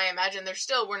 even then I imagine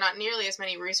we're not nearly as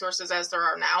many resources as there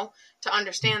are now to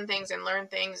understand things and learn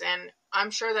things. And I'm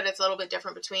sure that it's a little bit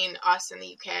different between us and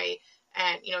the UK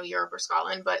and, you know, Europe or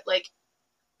Scotland. But like,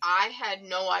 I had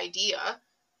no idea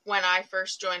when I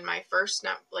first joined my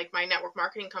my network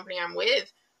marketing company I'm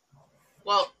with,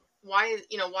 well, why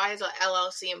is a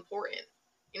LLC important?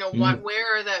 You know,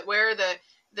 where are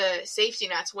the safety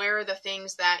nets? Where are the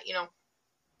things that, you know,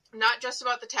 not just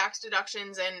about the tax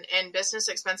deductions and business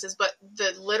expenses, but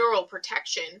the literal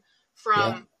protection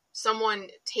from someone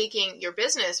taking your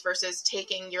business versus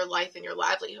taking your life and your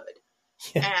livelihood.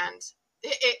 Yeah. And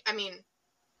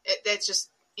it's just,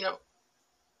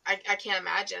 I can't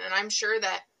imagine. And I'm sure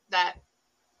that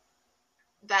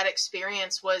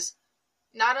experience was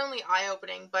not only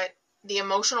eye-opening, but the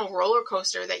emotional roller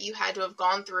coaster that you had to have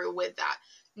gone through with that,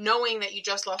 knowing that you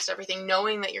just lost everything,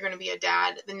 knowing that you're going to be a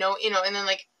dad, and then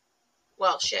like,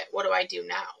 well, shit, what do I do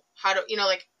now? How do,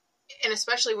 and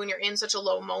especially when you're in such a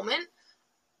low moment,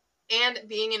 and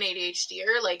being an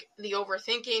ADHDer, like the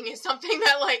overthinking is something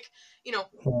that like,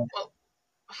 well,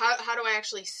 how do I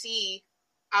actually see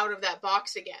out of that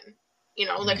box again?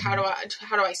 Like how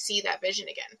do I see that vision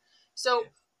again? So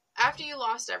after you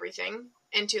lost everything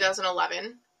in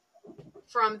 2011,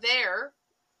 from there,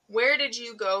 where did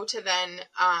you go to then,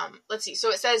 let's see. So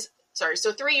it says,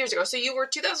 so 3 years ago, so you were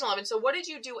 2011. So what did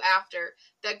you do after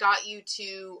that got you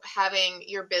to having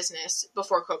your business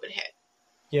before COVID hit?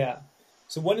 Yeah.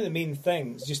 So one of the main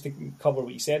things, just to cover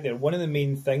what you said there, one of the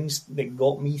main things that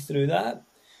got me through that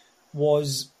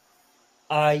was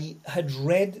I had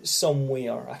read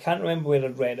somewhere, I can't remember where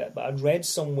I'd read it, but I'd read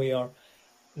somewhere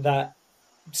that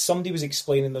somebody was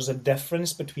explaining there's a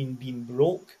difference between being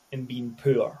broke and being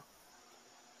poor.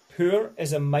 Poor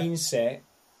is a mindset,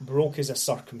 broke is a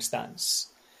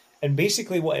circumstance. And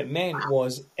basically what it meant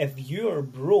was if you're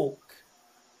broke,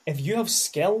 if you have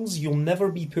skills, you'll never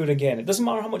be poor again. It doesn't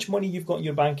matter how much money you've got in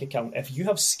your bank account. If you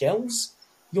have skills,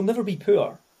 you'll never be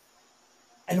poor.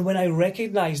 And when I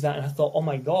recognised that and I thought, oh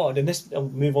my God, and this, I'll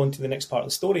move on to the next part of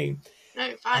the story. No,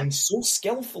 you're fine. I'm so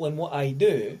skillful in what I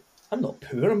do, I'm not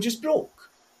poor, I'm just broke.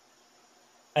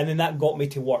 And then that got me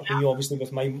to work, and obviously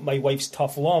with my wife's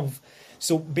tough love.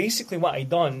 So basically what I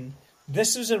done,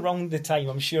 this was around the time,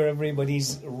 I'm sure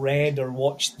everybody's read or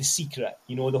watched The Secret,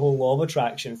 the whole law of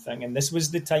attraction thing. And this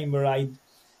was the time where I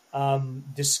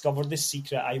discovered The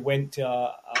Secret. I went to,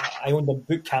 I owned a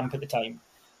boot camp at the time.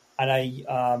 And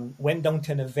I went down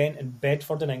to an event in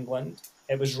Bedford in England.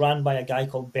 It was ran by a guy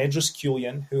called Bedros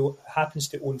Keuilian, who happens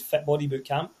to own Fit Body Boot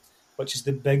Camp, which is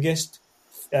the biggest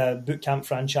boot camp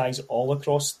franchise all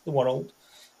across the world,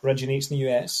 originates in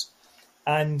the US.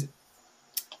 And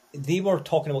they were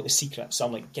talking about The Secret. So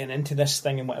I'm like getting into this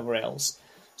thing and whatever else.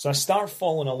 So I start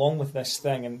following along with this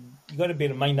thing. And you got to bear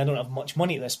in mind, I don't have much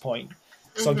money at this point.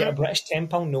 So I get a British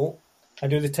 £10 note. I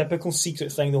do the typical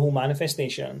Secret thing, the whole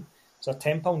manifestation. So a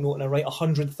 £10 note and I write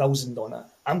 100,000 on it.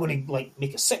 I'm going to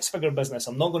make a 6-figure business.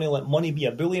 I'm not going to let money be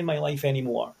a bully in my life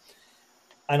anymore.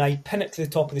 And I pin it to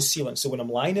the top of the ceiling. So when I'm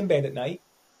lying in bed at night,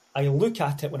 I look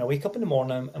at it when I wake up in the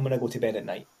morning and when I go to bed at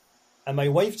night. And my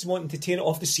wife's wanting to tear it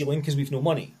off the ceiling because we've no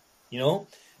money, And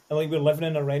we're living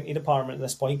in a rented apartment at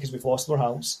this point because we've lost our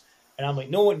house. And I'm like,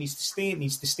 no, it needs to stay, it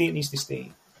needs to stay, it needs to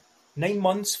stay. 9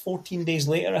 months, 14 days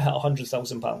later, I hit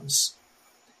 £100,000.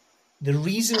 The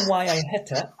reason why I hit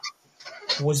it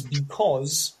was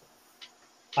because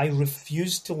I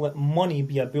refused to let money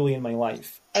be a bully in my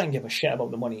life. I didn't give a shit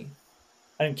about the money.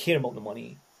 I didn't care about the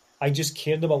money. I just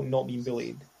cared about not being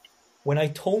bullied. When I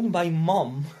told my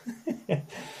mum,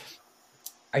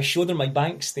 I showed her my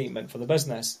bank statement for the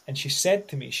business, and she said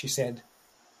to me, it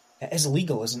is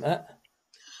illegal, isn't it?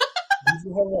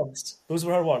 Those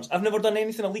were her words. I've never done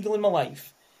anything illegal in my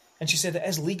life. And she said, it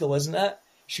is legal, isn't it?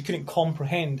 She couldn't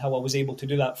comprehend how I was able to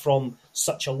do that from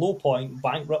such a low point,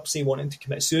 bankruptcy, wanting to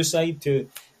commit suicide, to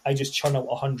I just churn out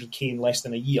 100k in less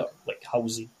than a year. Like,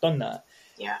 how's he done that?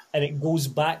 Yeah. And it goes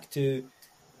back to,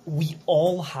 we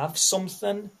all have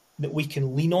something that we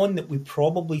can lean on that we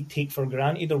probably take for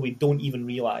granted or we don't even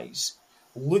realise.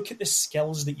 Look at the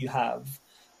skills that you have.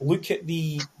 Look at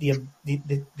the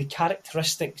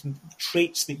characteristics and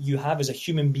traits that you have as a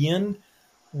human being.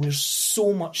 We're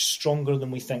so much stronger than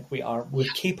we think we are.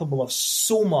 We're capable of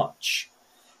so much.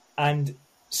 And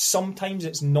sometimes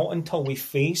it's not until we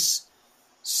face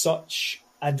such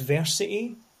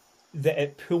adversity that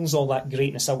it pulls all that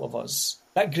greatness out of us.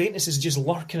 That greatness is just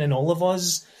lurking in all of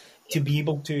us to be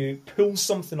able to pull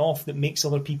something off that makes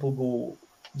other people go,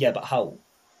 yeah, but how?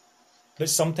 But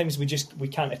sometimes we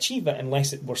can't achieve it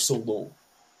unless we're so low.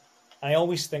 I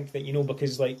always think that,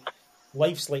 because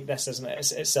life's like this, isn't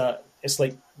it? It's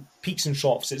like peaks and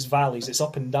troughs, it's valleys, it's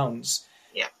up and downs.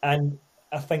 Yeah. And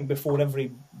I think before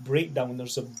every breakdown,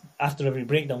 after every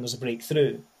breakdown, there's a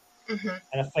breakthrough. Mm-hmm.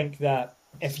 And I think that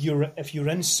if you're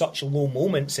in such low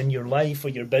moments in your life or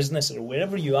your business or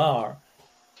wherever you are,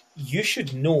 you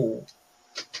should know.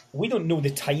 We don't know the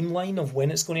timeline of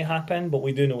when it's going to happen, but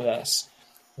we do know this.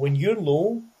 When you're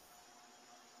low,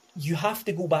 you have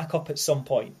to go back up at some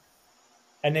point.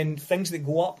 And then things that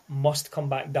go up must come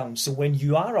back down. So when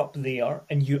you are up there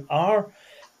and you are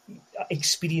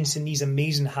experiencing these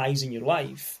amazing highs in your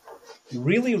life,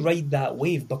 really ride that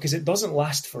wave, because it doesn't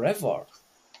last forever.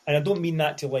 And I don't mean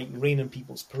that to like rain on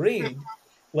people's parade.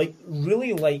 Like,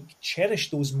 really, like, cherish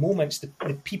those moments, the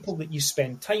people that you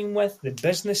spend time with, the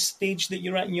business stage that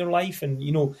you're at in your life, and,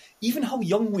 you know, even how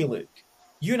young we look.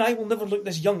 You and I will never look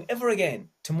this young ever again.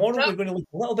 Tomorrow we're going to look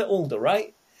a little bit older,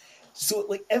 right? So,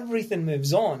 like, everything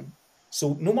moves on.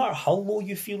 So no matter how low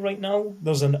you feel right now,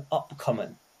 there's an up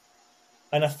coming.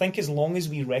 And I think as long as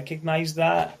we recognise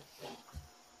that,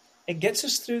 it gets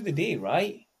us through the day,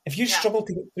 right? If you struggle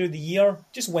to get through the year,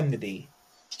 just win the day.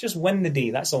 Just win the day.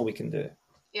 That's all we can do.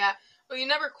 Yeah. Well, you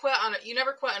never quit on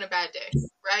a bad day,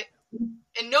 right?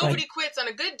 And nobody quits on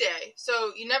a good day.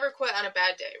 So you never quit on a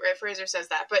bad day, right? Fraser says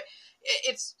that. But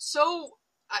it's so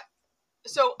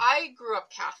I grew up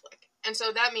Catholic. And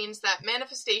so that means that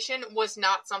manifestation was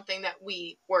not something that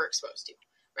we were exposed to,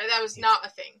 right? That was not a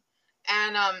thing.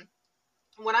 And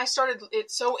when I started,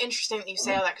 it's so interesting that you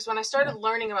say all that, because when I started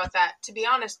learning about that, to be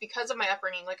honest, because of my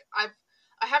upbringing, like I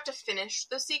have to finish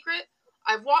The Secret.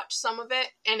 I've watched some of it,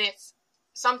 and it's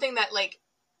something that like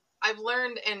I've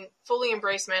learned and fully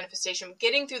embraced manifestation.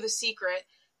 Getting through The Secret,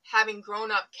 having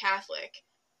grown up Catholic,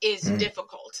 is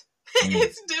difficult.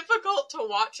 It's difficult to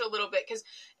watch a little bit, because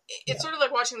it's sort of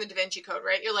like watching the Da Vinci Code,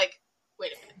 right? You're like,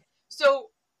 wait a minute. So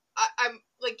I'm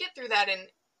like, get through that. And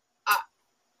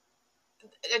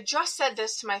I just said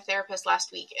this to my therapist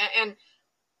last week, and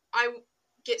I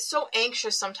get so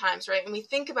anxious sometimes, right? And we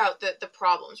think about the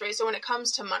problems, right? So when it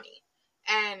comes to money,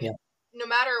 and no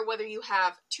matter whether you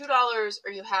have $2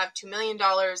 or you have $2 million,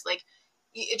 like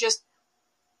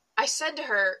I said to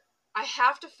her, I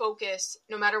have to focus,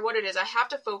 no matter what it is, I have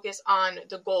to focus on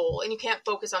the goal, and you can't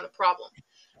focus on the problem.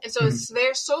 And so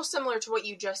they're so similar to what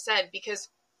you just said, because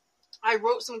I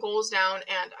wrote some goals down,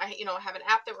 and I have an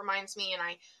app that reminds me, and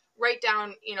I write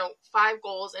down, 5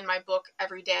 goals in my book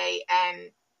every day.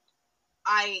 And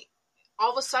I,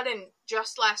 all of a sudden,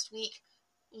 just last week,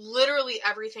 literally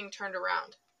everything turned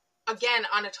around. Again,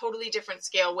 on a totally different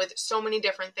scale, with so many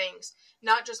different things,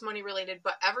 not just money related,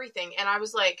 but everything. And I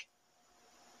was like,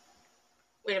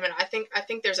 wait a minute, I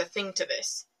think there's a thing to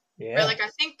this. Yeah. Right? Like, I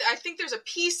think there's a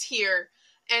piece here.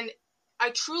 And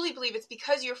I truly believe it's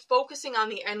because you're focusing on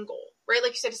the end goal, right?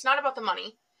 Like you said, it's not about the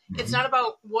money. It's not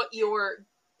about what your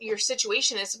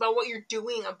situation is. It's about what you're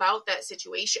doing about that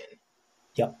situation.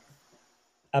 Yep.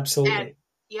 Absolutely. And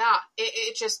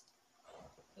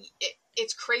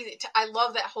it's crazy. I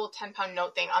love that whole 10-pound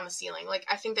note thing on the ceiling. Like,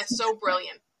 I think that's so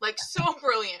brilliant. Like, so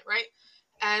brilliant, right?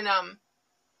 And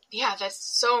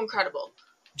that's so incredible.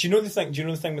 Do you know the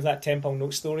thing with that £10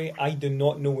 note story? I do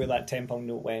not know where that £10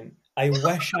 note went. I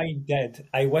wish I did.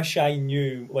 I wish I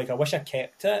knew. Like, I wish I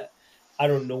kept it. I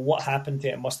don't know what happened to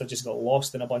it. It must have just got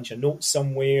lost in a bunch of notes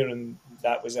somewhere, and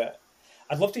that was it.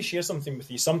 I'd love to share something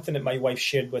with you, something that my wife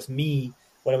shared with me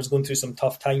when I was going through some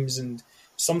tough times, and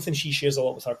something she shares a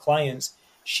lot with her clients.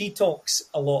 She talks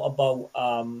a lot about,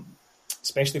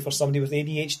 especially for somebody with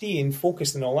ADHD and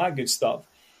focused and all that good stuff.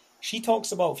 She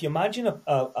talks about, if you imagine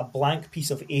a blank piece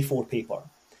of A4 paper,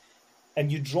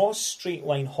 and you draw a straight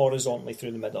line horizontally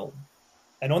through the middle,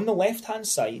 and on the left-hand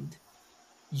side,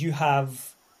 you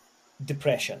have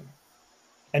depression.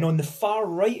 And on the far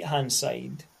right-hand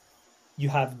side, you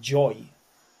have joy.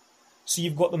 So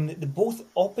you've got them, they're both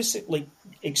opposite, like,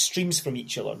 extremes from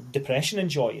each other, depression and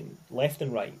joy, and left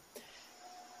and right.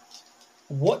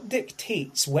 What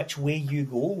dictates which way you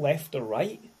go, left or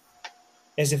right,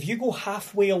 is if you go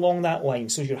halfway along that line,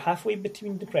 so you're halfway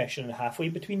between depression and halfway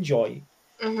between joy,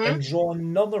 and draw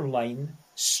another line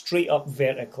straight up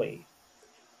vertically.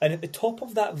 And at the top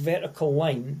of that vertical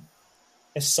line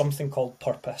is something called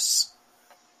purpose.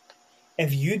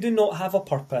 If you do not have a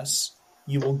purpose,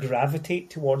 you will gravitate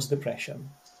towards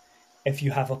depression. If you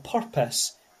have a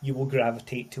purpose, you will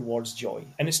gravitate towards joy.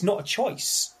 And it's not a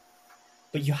choice,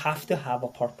 but you have to have a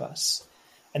purpose.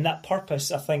 And that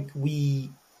purpose, I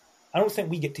don't think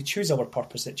we get to choose our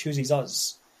purpose, it chooses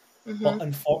us. But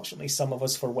unfortunately, some of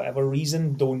us, for whatever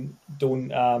reason, don't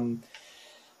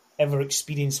ever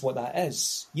experience what that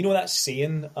is. You know that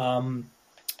saying,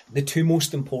 the 2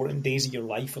 most important days of your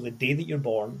life are the day that you're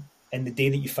born and the day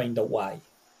that you find out why.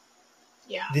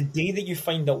 Yeah. The day that you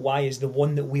find out why is the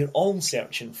one that we're all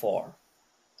searching for.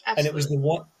 Absolutely. And it was the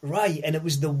one, right? And it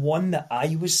was the one that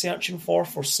I was searching for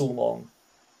so long.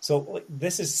 So, like,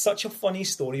 this is such a funny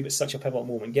story, but such a pivotal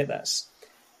moment. Get this.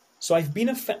 So I've been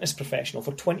a fitness professional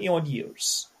for 20 odd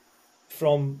years,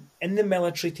 from in the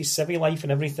military to civil life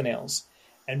and everything else.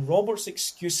 And Robert's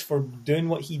excuse for doing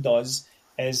what he does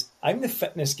is, I'm the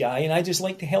fitness guy and I just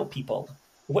like to help people,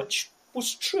 which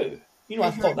was true. I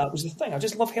thought that was the thing. I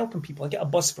just love helping people. I get a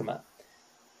buzz from it.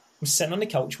 I'm sitting on the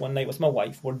couch one night with my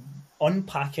wife. We're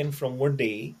unpacking from our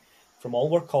day, from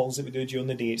all our calls that we do during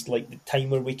the day. It's like the time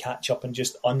where we catch up and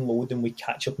just unload, and we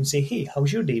catch up and say, hey,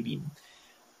 how's your day been?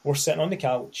 We're sitting on the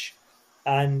couch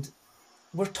and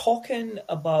we're talking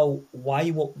about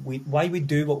why we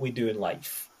do what we do in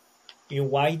life. You know,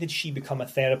 why did she become a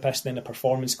therapist and a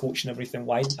performance coach and everything?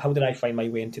 How did I find my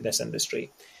way into this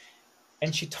industry?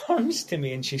 And she turns to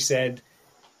me and she said,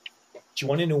 do you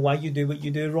want to know why you do what you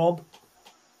do, Rob?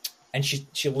 And she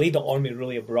laid it on me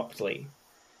really abruptly.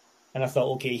 And I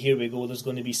thought, okay, here we go. There's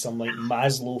going to be some like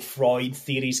Maslow, Freud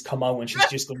theories come out, and she's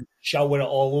just going to shower it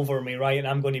all over me, right? And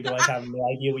I'm going to be like, I have no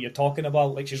idea what you're talking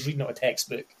about. Like she's reading out a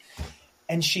textbook.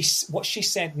 And what she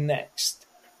said next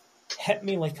hit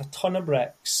me like a ton of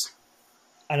bricks.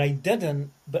 And I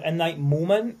didn't, but in that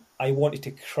moment, I wanted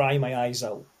to cry my eyes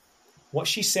out. What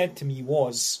she said to me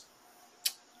was,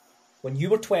 when you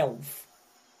were 12,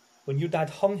 when your dad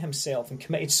hung himself and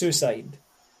committed suicide,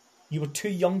 you were too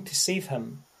young to save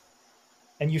him.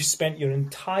 And you've spent your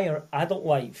entire adult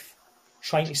life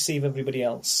trying to save everybody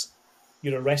else.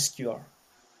 You're a rescuer.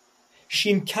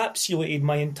 She encapsulated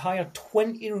my entire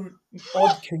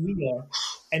 20-odd career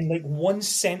in like one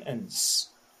sentence.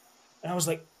 And I was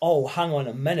like, oh, hang on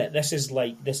a minute. This is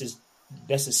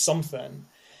something.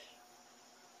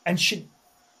 And she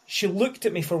looked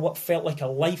at me for what felt like a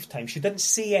lifetime. She didn't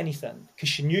say anything because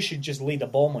she knew she'd just laid a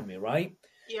bomb on me, right?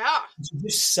 Yeah. She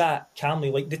just sat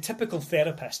calmly, like the typical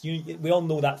therapist. We all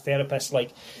know that therapist,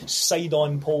 like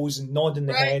side-on pose and nodding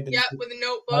the head. Yeah, with a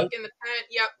notebook and the pen.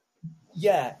 Yep.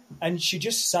 Yeah, and she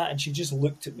just sat and she just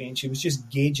looked at me and she was just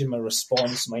gauging my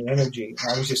response, my energy.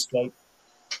 And I was just like,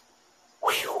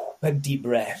 whew, big deep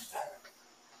breath.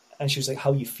 And she was like,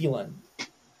 how you feeling?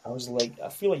 I was like, I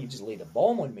feel like you just laid a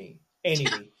bomb on me.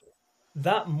 Anyway,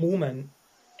 that moment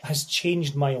has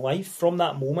changed my life. From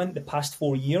that moment, the past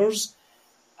 4 years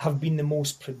have been the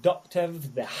most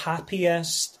productive, the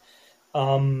happiest,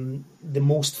 the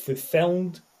most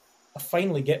fulfilled. I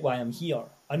finally get why I'm here.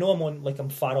 I know I'm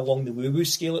far along the woo-woo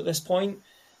scale at this point,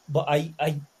 but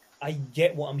I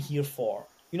get what I'm here for.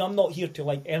 You know, I'm not here to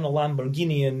like earn a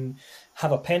Lamborghini and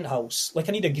have a penthouse. Like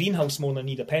I need a greenhouse more than I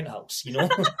need a penthouse, you know?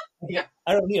 Yeah.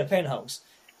 I don't need a penthouse.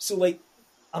 So like,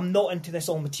 I'm not into this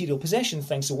all material possession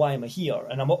thing, so why am I here?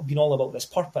 And I'm being all about this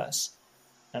purpose.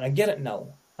 And I get it now.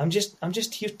 I'm just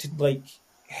here to like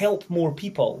help more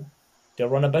people. Do I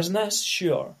run a business?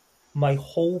 Sure. My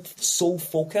whole sole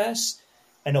focus,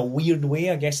 in a weird way,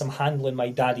 I guess I'm handling my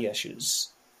daddy issues.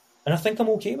 And I think I'm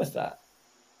okay with that.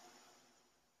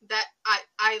 That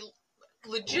I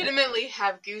legitimately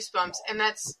have goosebumps, and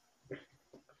that statement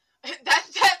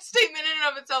in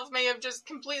and of itself may have just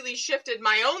completely shifted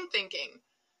my own thinking.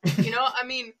 You know, I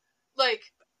mean, like,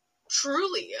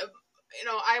 truly, you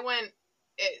know, I went,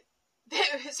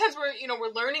 since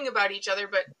we're learning about each other,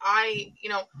 but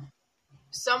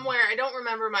somewhere, I don't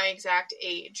remember my exact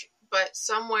age, but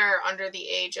somewhere under the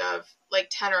age of like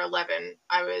 10 or 11,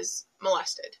 I was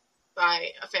molested by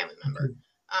a family member.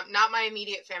 Not my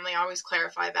immediate family. I always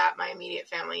clarify that. My immediate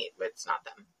family, it's not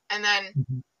them. And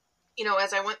then, you know,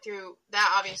 as I went through,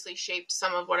 that obviously shaped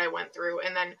some of what I went through.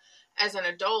 And then as an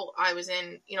adult, I was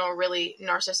in, you know, a really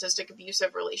narcissistic,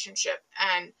 abusive relationship.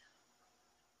 And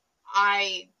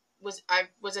I was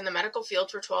in the medical field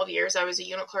for 12 years. I was a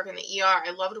unit clerk in the ER.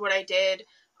 I loved what I did.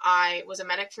 I was a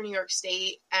medic for New York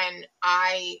State. And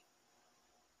I've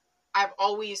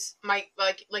always, like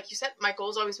you said, my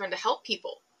goal's always been to help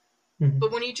people. Mm-hmm.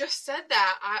 But when you just said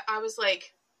that, I was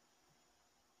like,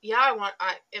 yeah,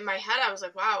 in my head, I was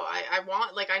like, wow, I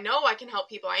want, like, I know I can help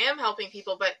people. I am helping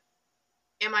people, but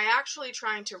am I actually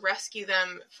trying to rescue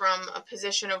them from a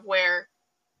position of where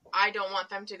I don't want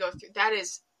them to go through? That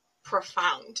is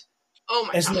profound. Oh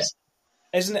my gosh.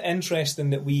 Isn't it interesting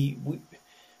that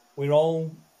we're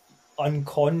all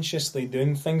unconsciously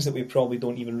doing things that we probably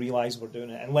don't even realize we're doing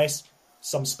it, unless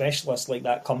some specialist like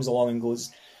that comes along and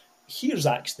goes, here's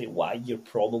actually why you're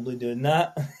probably doing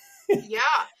that. Yeah.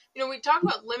 You know, we talk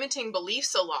about limiting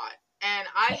beliefs a lot, and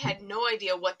I had no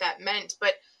idea what that meant,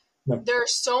 but there are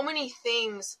so many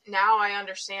things now I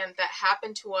understand that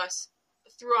happen to us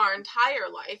through our entire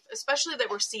life, especially that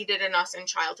were seeded in us in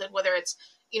childhood, whether it's,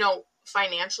 you know,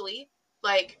 financially.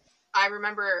 Like, I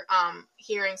remember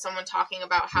hearing someone talking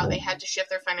about how they had to shift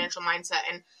their financial mindset.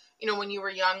 And, you know, when you were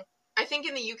young, I think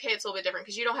in the UK it's a little bit different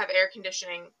because you don't have air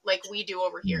conditioning like we do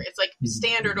over here. It's like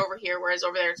standard over here, whereas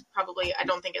over there it's probably, I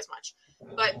don't think as much.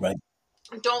 But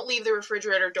don't leave the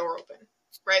refrigerator door open,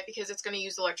 right? Because it's going to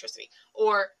use electricity.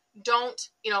 Or don't,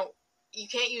 you know, you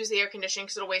can't use the air conditioning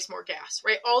because it'll waste more gas,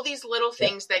 right? All these little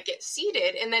things that get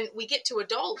seeded, and then we get to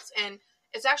adults and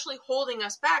it's actually holding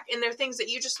us back. And they're things that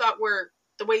you just thought were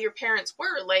the way your parents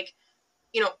were, like,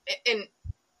 you know, and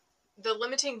the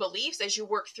limiting beliefs as you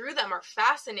work through them are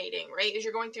fascinating, right? As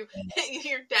you're going through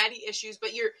your daddy issues,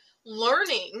 but you're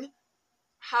learning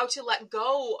how to let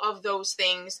go of those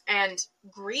things and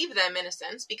grieve them in a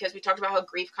sense, because we talked about how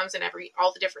grief comes in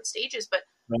all the different stages, but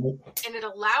and it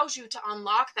allows you to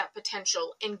unlock that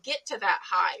potential and get to that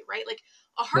high, right? Like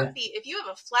a heartbeat, if you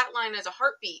have a flat line as a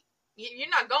heartbeat, you're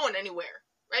not going anywhere,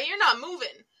 right? You're not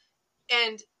moving.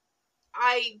 And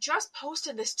I just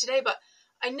posted this today, but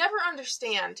I never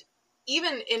understand,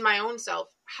 even in my own self,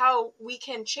 how we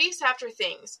can chase after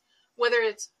things, whether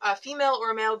it's a female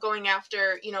or a male going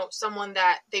after, you know, someone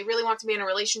that they really want to be in a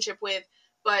relationship with,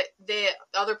 but the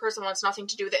other person wants nothing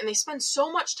to do with it. And they spend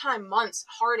so much time, months,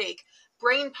 heartache,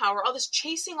 brain power, all this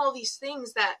chasing all these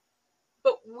things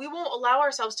but we won't allow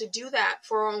ourselves to do that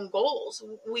for our own goals.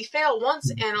 We fail once,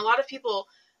 and a lot of people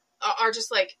are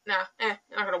just like, nah, not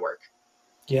going to work.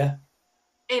 Yeah.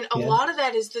 And a lot of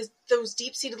that is those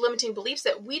deep-seated limiting beliefs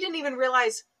that we didn't even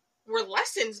realize were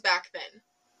lessons back then.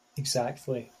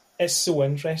 Exactly. It's so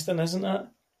interesting, isn't it?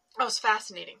 Oh, it's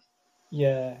fascinating.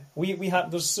 Yeah.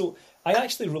 I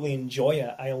actually really enjoy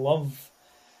it.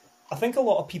 I think a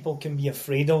lot of people can be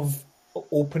afraid of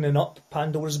opening up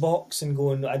Pandora's box and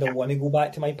going, I don't want to go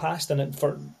back to my past. And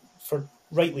for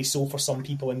rightly so for some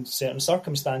people in certain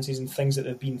circumstances and things that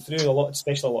they've been through,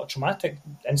 especially a lot of traumatic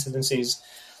incidences,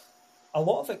 a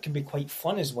lot of it can be quite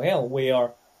fun as well,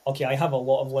 where, okay, I have a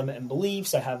lot of limiting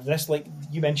beliefs. I have this, like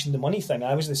you mentioned the money thing.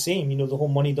 I was the same, you know, the whole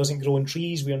money doesn't grow on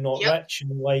trees. We're not rich.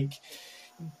 And like,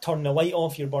 turn the light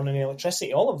off, you're burning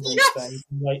electricity, all of those things.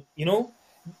 Like, you know,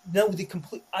 now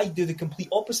I do the complete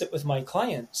opposite with my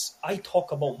clients. I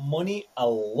talk about money a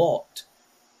lot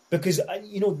because,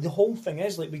 you know, the whole thing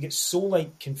is like, we get so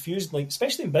like confused, like,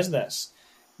 especially in business,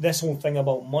 this whole thing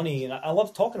about money. And I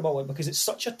love talking about it because it's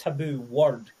such a taboo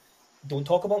word. Don't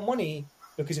talk about money,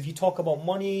 because if you talk about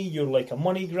money, you're like a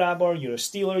money grabber, you're a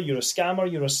stealer, you're a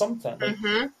scammer, you're a something.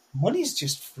 Like, money's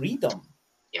just freedom.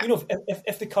 Yeah. You know,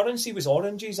 if the currency was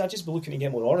oranges, I'd just be looking to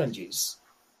get more oranges.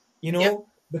 You know,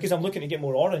 because I'm looking to get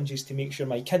more oranges to make sure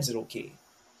my kids are okay.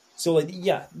 So, like,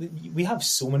 yeah, we have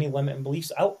so many limiting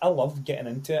beliefs. I love getting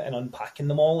into it and unpacking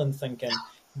them all and thinking,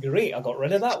 great, I got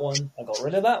rid of that one. I got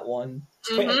rid of that one.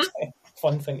 It's quite a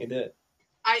fun thing to do.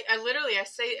 I literally, I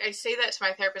say that to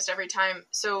my therapist every time.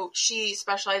 So she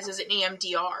specializes in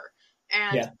EMDR.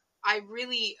 And I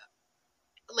really,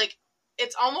 like,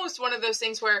 it's almost one of those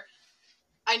things where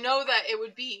I know that it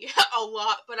would be a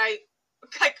lot, but I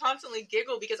constantly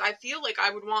giggle because I feel like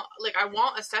I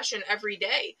want a session every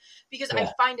day, because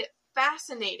I find it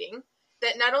fascinating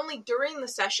that not only during the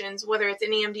sessions, whether it's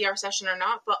an EMDR session or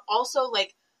not, but also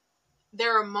like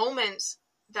there are moments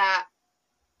that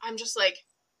I'm just like,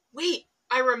 wait,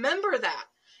 I remember that.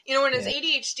 You know, and as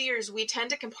ADHDers, we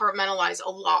tend to compartmentalize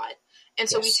a lot. And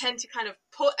so we tend to kind of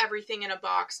put everything in a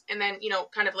box and then, you know,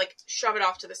 kind of like shove it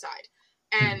off to the side.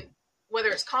 And whether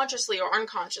it's consciously or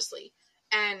unconsciously.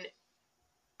 And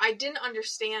I didn't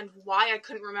understand why I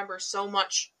couldn't remember so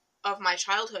much of my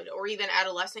childhood or even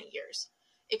adolescent years,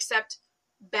 except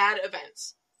bad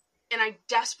events. And I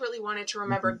desperately wanted to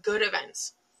remember good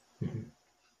events.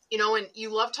 You know, and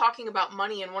you love talking about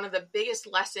money, and one of the biggest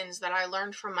lessons that I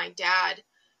learned from my dad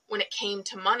when it came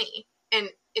to money, and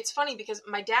it's funny because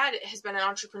my dad has been an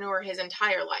entrepreneur his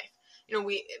entire life. You know,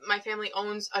 my family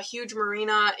owns a huge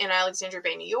marina in Alexandria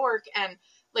Bay, New York, and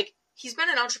like he's been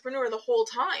an entrepreneur the whole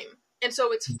time. And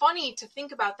so it's funny to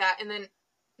think about that and then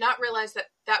not realize that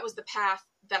that was the path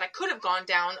that I could have gone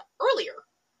down earlier.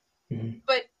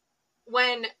 But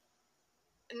when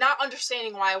not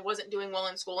understanding why I wasn't doing well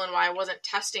in school and why I wasn't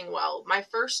testing well, my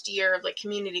first year of like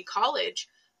community college,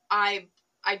 I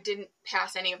didn't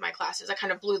pass any of my classes. I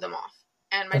kind of blew them off.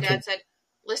 And my dad said,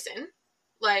 listen,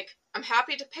 like, I'm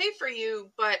happy to pay for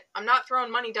you, but I'm not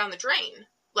throwing money down the drain.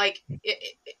 Like,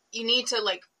 you need to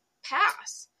like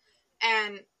pass.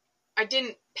 And I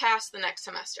didn't pass the next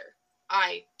semester.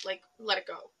 I like let it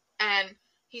go. And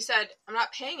he said, I'm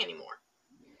not paying anymore.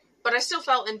 But I still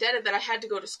felt indebted that I had to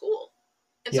go to school.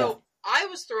 And so I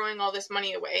was throwing all this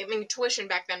money away. I mean, tuition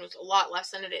back then was a lot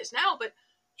less than it is now, but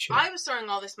I was throwing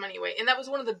all this money away. And that was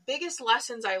one of the biggest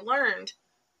lessons I learned,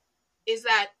 is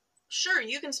that, sure,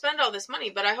 you can spend all this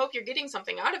money, but I hope you're getting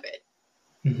something out of it.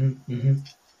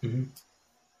 And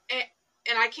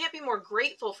I can't be more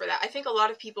grateful for that. I think a lot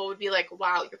of people would be like,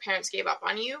 wow, your parents gave up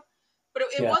on you. But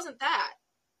it wasn't that.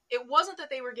 It wasn't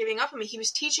that they were giving up on me. He was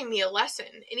teaching me a lesson.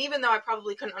 And even though I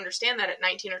probably couldn't understand that at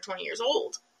 19 or 20 years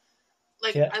old,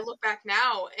 like, I look back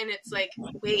now and it's like,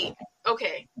 wait,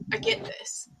 okay, I get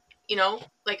this. You know,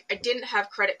 like, I didn't have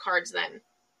credit cards then.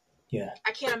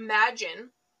 I can't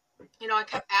imagine I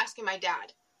kept asking my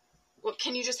dad, well,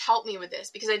 can you just help me with this?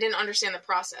 Because I didn't understand the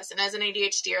process. And as an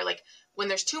ADHDer, like when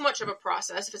there's too much of a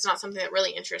process, if it's not something that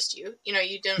really interests you,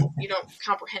 you don't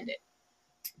comprehend it.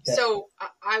 Yeah. So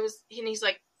and he's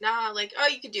like, nah, like, oh,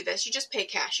 you could do this. You just pay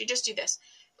cash. You just do this.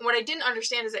 And what I didn't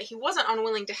understand is that he wasn't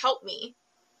unwilling to help me.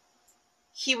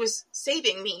 He was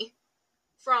saving me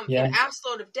from an ass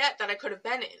load of debt that I could have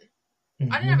been in.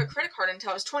 Mm-hmm. I didn't have a credit card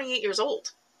until I was 28 years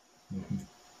old. Mm-hmm.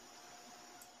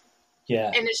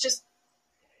 Yeah. And it's just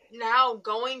now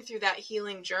going through that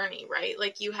healing journey, right?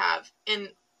 Like you have, and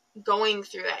going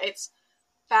through that, it's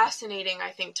fascinating,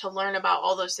 I think, to learn about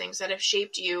all those things that have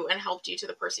shaped you and helped you to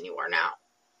the person you are now.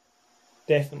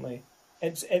 Definitely.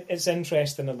 It's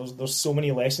interesting. There's so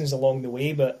many lessons along the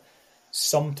way, but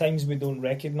sometimes we don't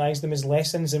recognize them as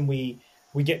lessons, and we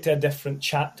get to a different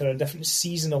chapter, a different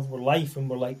season of our life, and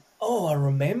we're like, oh, I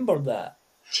remember that.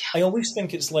 Yeah. I always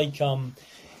think it's like,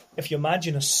 if you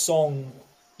imagine a song,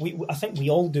 I think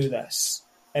we all do this,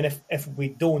 and if we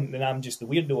don't, then I'm just the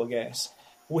weirdo, I guess,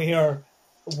 where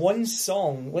one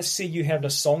song, let's say you heard a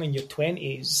song in your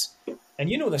 20s, and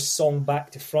you know this song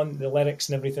back to front, the lyrics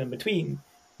and everything in between,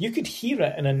 you could hear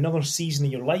it in another season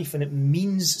of your life and it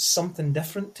means something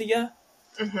different to you.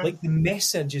 Mm-hmm. Like the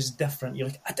message is different. You're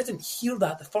like, I didn't hear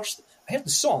that I heard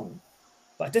the song,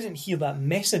 but I didn't hear that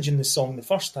message in the song the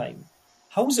first time.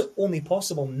 How is it only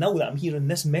possible now that I'm hearing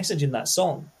this message in that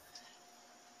song?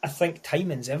 I think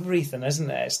timing's everything,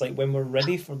 isn't it? It's like when we're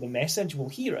ready for the message, we'll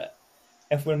hear it.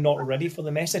 If we're not ready for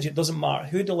the message, it doesn't matter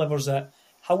who delivers it,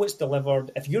 how it's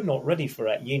delivered. If you're not ready for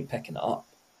it, you ain't picking it up.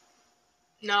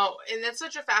 No, and that's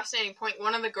such a fascinating point.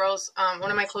 One of the girls, one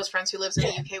of my close friends who lives in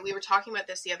the UK, we were talking about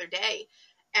this the other day,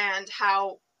 and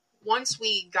how once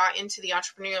we got into the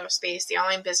entrepreneurial space, the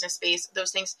online business space,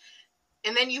 those things,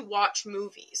 and then you watch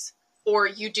movies, or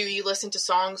you listen to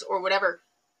songs or whatever,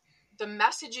 the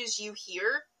messages you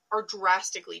hear are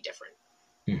drastically different.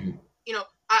 Mm-hmm.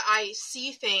 I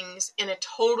see things in a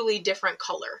totally different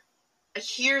color. I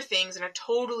hear things in a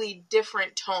totally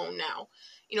different tone now.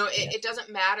 It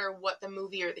doesn't matter what the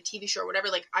movie or the TV show or whatever,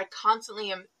 like I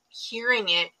constantly am hearing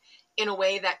it in a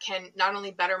way that can not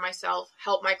only better myself,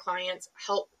 help my clients,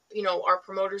 help, our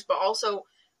promoters, but also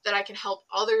that I can help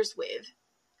others with.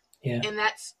 Yeah. And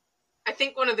that's, I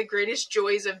think, one of the greatest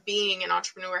joys of being an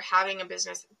entrepreneur, having a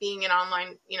business, being an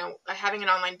online, having an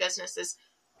online business is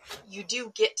you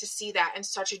do get to see that in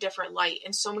such a different light.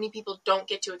 And so many people don't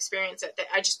get to experience it that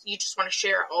you just want to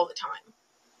share it all the time.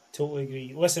 Totally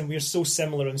agree. Listen, we're so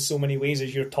similar in so many ways.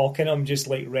 As you're talking, I'm just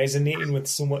like resonating with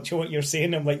so much of what you're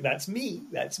saying. I'm like, that's me.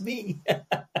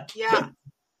 Yeah.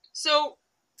 So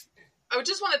I would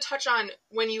just want to touch on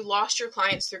when you lost your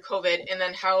clients through COVID, and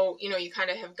then how, you kind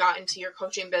of have gotten to your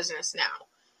coaching business now.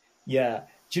 Yeah.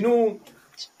 Do you know,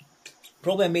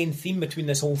 probably a main theme between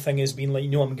this whole thing has been like,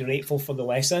 I'm grateful for the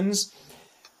lessons.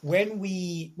 When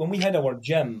we had our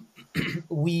gym,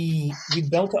 we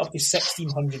built it up to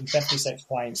 1,656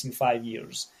 clients in 5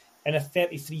 years in a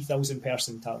 33,000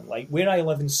 person town. Like where I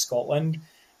live in Scotland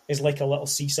is like a little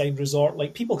seaside resort.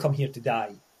 Like people come here to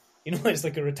die. It's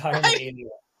like a retirement area.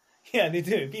 Yeah, they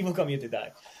do. People come here to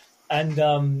die.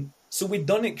 And so we've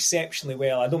done exceptionally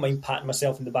well. I don't mind patting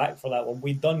myself in the back for that one.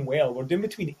 We've done well. We're doing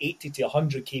between 80 to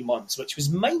 100K months, which was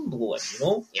mind-blowing,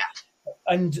 Yeah.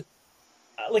 And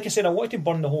like I said, I wanted to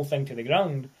burn the whole thing to the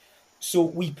ground. So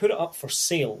we put it up for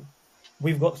sale.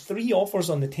 We've got 3 offers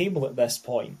on the table at this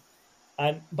point.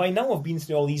 And by now I've been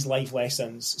through all these life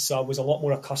lessons. So I was a lot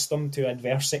more accustomed to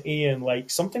adversity, and like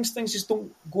sometimes things just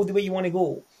don't go the way you want to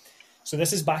go. So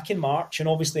this is back in March, and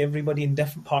obviously everybody in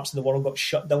different parts of the world got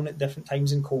shut down at different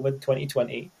times in COVID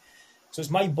 2020. So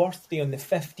it's my birthday on the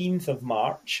 15th of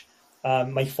March,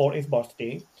 my 40th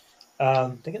birthday. Did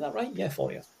I get that right? Yeah,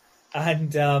 40th.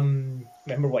 And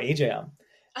remember what age I am.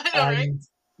 I know, right?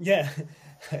 Yeah,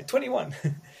 21.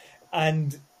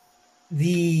 And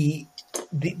the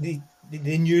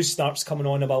news starts coming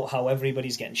on about how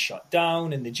everybody's getting shut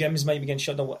down and the gyms might be getting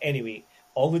shut down. Well, anyway,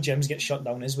 all the gyms get shut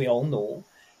down, as we all know.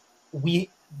 We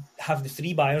have the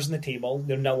 3 buyers on the table.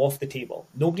 They're now off the table.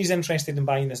 Nobody's interested in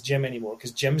buying this gym anymore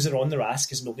because gyms are on their ass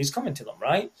because nobody's coming to them,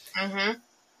 right? Mm-hmm.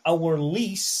 Our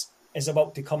lease is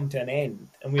about to come to an end.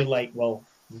 And we're like, well,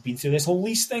 we've been through this whole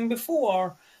lease thing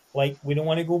before. Like, we don't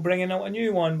want to go bringing out a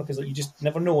new one because you just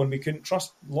never know, and we couldn't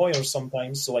trust lawyers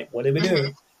sometimes. So, like, what do we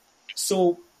do?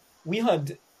 So we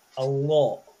had a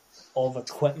lot of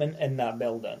equipment in that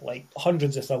building, like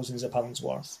hundreds of thousands of pounds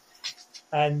worth.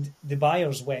 And the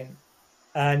buyers went.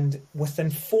 And within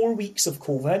 4 weeks of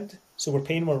COVID, so we're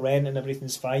paying our rent and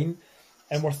everything's fine,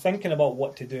 and we're thinking about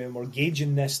what to do, and we're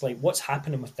gauging this, like, what's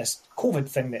happening with this COVID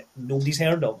thing that nobody's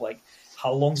heard of? Like,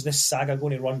 how long's this saga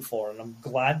going to run for? And I'm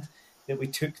glad that we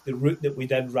took the route that we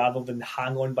did rather than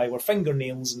hang on by our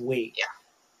fingernails and wait. Yeah.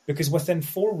 Because within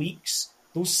 4 weeks,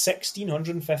 those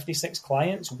 1,656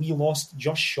 clients, we lost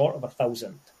just short of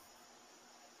 1,000.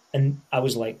 And I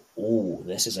was like, oh,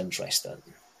 this is interesting.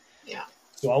 Yeah.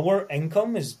 So our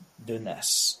income is doing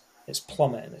this. It's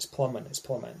plummeting, it's plummeting, it's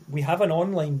plummeting. We have an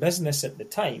online business at the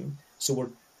time, so we're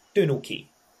doing okay.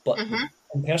 But the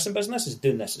in-person business is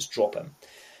doing this, it's dropping.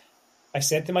 I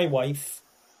said to my wife,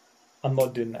 I'm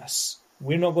not doing this.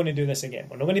 We're not going to do this again.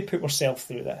 We're not going to put ourselves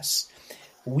through this.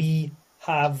 We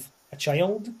have a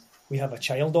child. We have a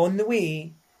child on the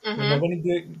way. We're not going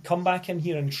to come back in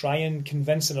here and try and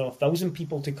convince another 1,000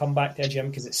 people to come back to a gym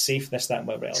because it's safe, this, that, and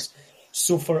whatever else.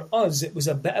 So for us, it was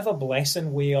a bit of a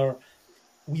blessing where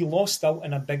we lost out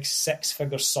on a big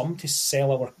 6-figure sum to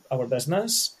sell our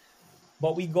business,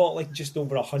 but we got like just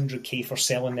over 100K for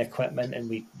selling the equipment, and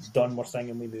we done our thing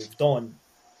and we moved on.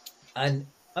 And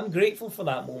I'm grateful for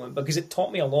that moment because it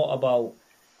taught me a lot about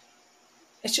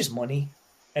it's just money.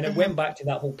 And it went back to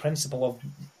that whole principle of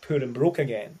poor and broke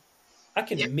again. I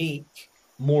can make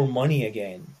more money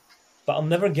again, but I'll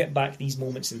never get back these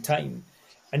moments in time.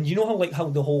 And you know how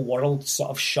the whole world sort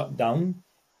of shut down?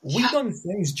 We done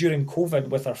things during COVID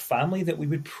with our family that we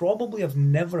would probably have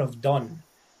never have done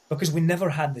because we never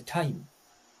had the time.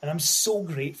 And I'm so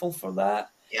grateful for that.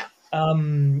 Yeah.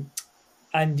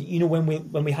 And you know,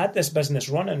 when we had this business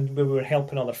running, we were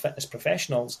helping other fitness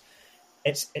professionals.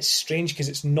 It's strange because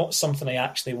it's not something I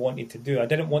actually wanted to do. I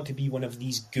didn't want to be one of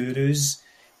these gurus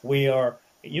where,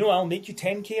 you know, I'll make you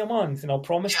 10K a month and I'll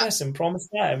promise this and promise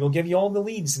that and we'll give you all the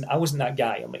leads. And I wasn't that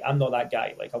guy. I'm not that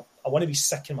guy. Like I want to be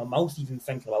sick in my mouth even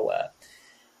thinking about it.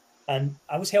 And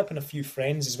I was helping a few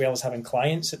friends as well as having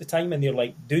clients at the time, and they're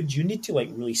like, dude, you need to like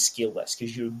really scale this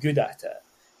because you're good at it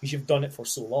because you've done it for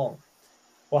so long.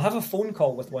 Well, I have a phone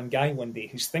call with one guy one day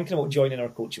who's thinking about joining our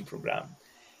coaching program.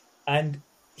 And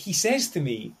he says to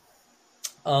me,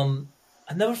 I'll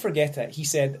never forget it. He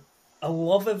said, I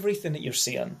love everything that you're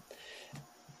saying.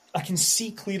 I can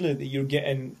see clearly that you're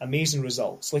getting amazing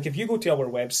results. Like if you go to our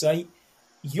website,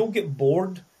 you'll get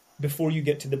bored before you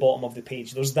get to the bottom of the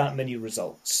page. There's that many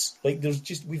results. Like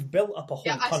we've built up a whole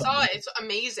ton I saw of it. It's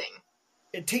amazing.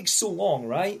 It takes so long,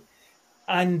 right?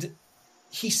 And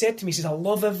he said to me, he says, I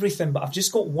love everything, but I've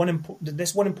just got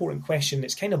this one important question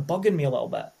that's kind of bugging me a little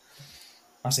bit.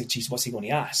 I was like, geez, what's he going to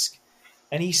ask?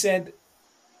 And he said,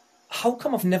 how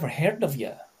come I've never heard of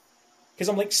you? Because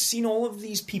I'm like seeing all of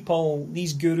these people,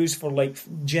 these gurus for like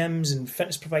gyms and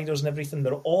fitness providers and everything.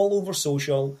 They're all over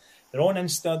social. They're on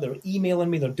Insta. They're emailing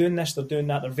me. They're doing this. They're doing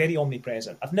that. They're very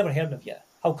omnipresent. I've never heard of you.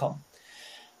 How come?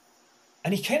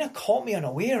 And he kind of caught me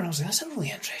unaware. And I was like, that's a really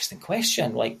interesting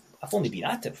question. Like, I've only been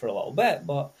at it for a little bit.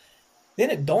 But then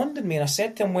it dawned on me and I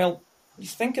said to him, well, you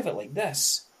think of it like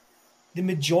this. The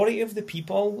majority of the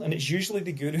people, and it's usually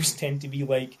the gurus, tend to be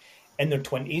like in their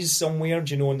 20s somewhere, and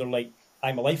they're like,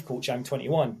 I'm a life coach, I'm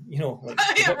 21, like,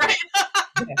 yeah, right.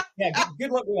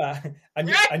 good luck with that.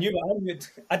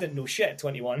 I didn't know shit at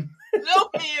 21. No,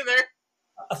 me either.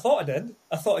 I thought I did.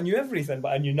 I thought I knew everything,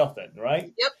 but I knew nothing,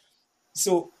 right? Yep.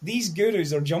 So these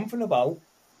gurus are jumping about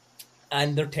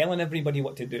and they're telling everybody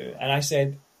what to do. And I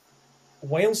said,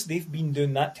 whilst they've been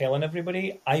doing that, telling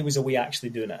everybody, I was away actually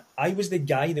doing it. I was the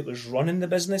guy that was running the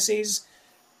businesses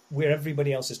where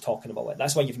everybody else is talking about it.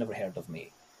 That's why you've never heard of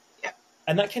me. Yeah.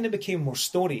 And that kind of became more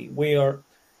story where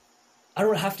I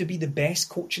don't have to be the best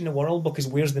coach in the world because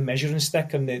where's the measuring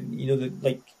stick and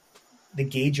the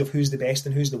gauge of who's the best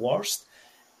and who's the worst.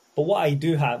 But what I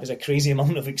do have is a crazy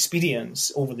amount of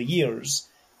experience over the years,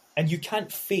 and you can't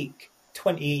fake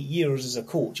 28 years as a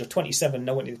coach, or 27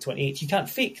 now into the 28. You can't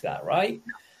fake that, right?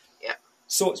 Yeah.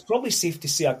 So it's probably safe to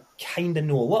say I kind of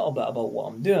know a little bit about what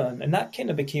I'm doing, and that kind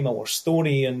of became our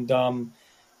story. And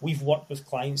we've worked with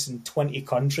clients in 20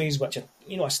 countries, which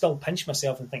I still pinch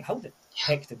myself and think, how the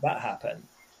heck did that happen?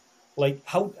 Like,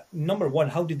 number one,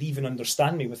 how did they even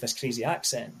understand me with this crazy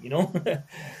accent?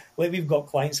 Like we've got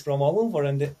clients from all over,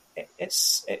 and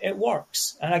it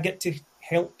works, and I get to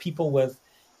help people with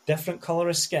different colour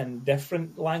of skin,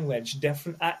 different language,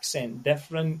 different accent,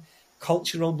 different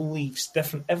cultural beliefs,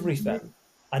 different everything. Mm-hmm.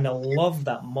 And I love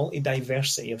that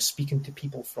multi-diversity of speaking to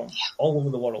people from all over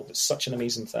the world. It's such an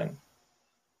amazing thing.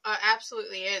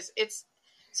 Absolutely is.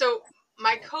 So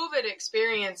my COVID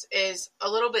experience is a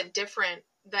little bit different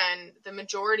than the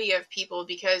majority of people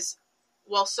because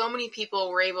while so many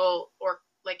people were able or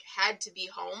like had to be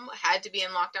home, had to be in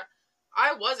lockdown,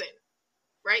 I wasn't.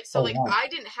 Right? So, I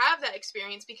didn't have that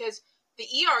experience because the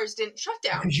ERs didn't shut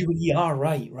down. Because you were ER,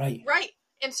 right. Right.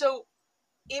 And so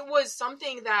it was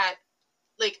something that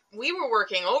like, we were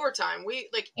working overtime. We,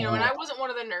 like, you know, and I wasn't one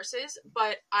of the nurses,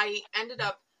 but I ended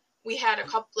up, we had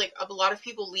a lot of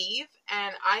people leave,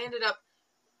 and I ended up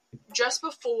just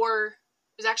before, it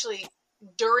was actually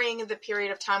during the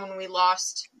period of time when we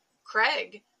lost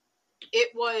Craig,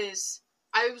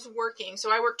 I was working, so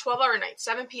I worked 12-hour nights,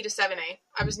 7p to 7a.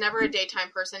 I was never a daytime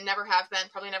person, never have been,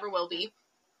 probably never will be.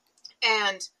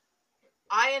 And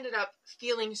I ended up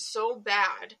feeling so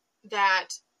bad that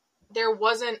there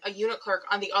wasn't a unit clerk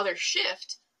on the other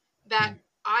shift that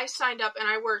I signed up and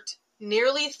I worked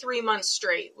nearly 3 months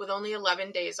straight with only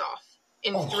 11 days off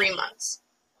in 3 months.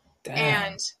 Damn.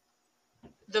 And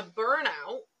the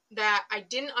burnout that I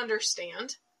didn't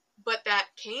understand, but that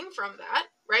came from that,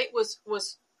 right,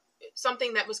 was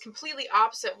something that was completely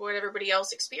opposite of what everybody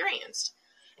else experienced.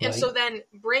 And so then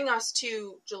bring us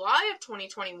to July of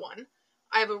 2021.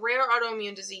 I have a rare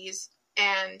autoimmune disease,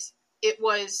 and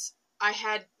I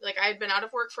had been out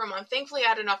of work for a month. Thankfully, I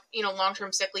had enough,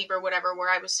 long-term sick leave or whatever, where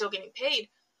I was still getting paid.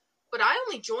 But I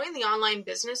only joined the online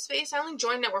business space. I only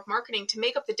joined network marketing to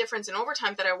make up the difference in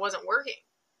overtime that I wasn't working.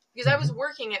 Because I was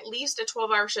working at least a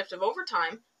 12-hour shift of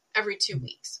overtime every 2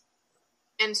 weeks.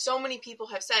 And so many people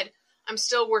have said, I'm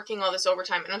still working all this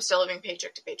overtime and I'm still living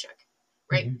paycheck to paycheck,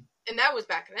 right? Mm-hmm. And that was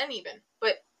back then even.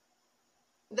 But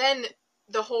then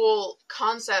the whole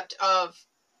concept of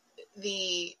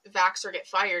the vax or get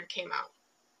fired came out.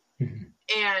 Mm-hmm.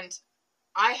 And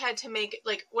I had to make,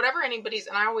 whatever anybody's,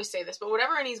 and I always say this, but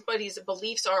whatever anybody's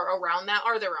beliefs are around that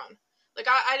are their own.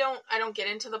 I don't get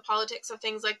into the politics of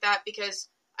things like that, because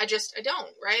I don't,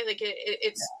 right?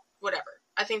 It's whatever.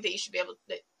 I think that you should be able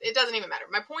to, it doesn't even matter.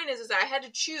 My point is that I had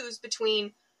to choose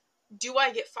between, do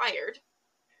I get fired,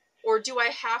 or do I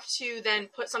have to then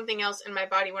put something else in my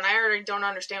body when I already don't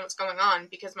understand what's going on,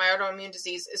 because my autoimmune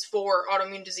disease is 4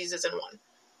 autoimmune diseases in one.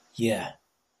 Yeah.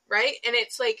 Right? And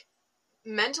it's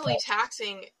mentally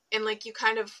taxing, and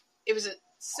it was a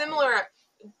similar,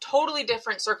 totally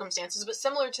different circumstances, but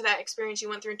similar to that experience you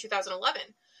went through in 2011,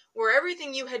 where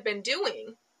everything you had been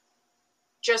doing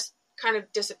just kind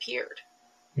of disappeared.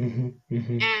 Mm-hmm,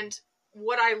 mm-hmm. And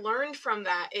what I learned from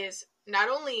that is, not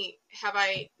only have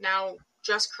I now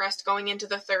just crest going into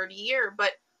the 3rd year,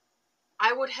 but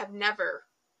I would have never,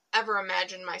 ever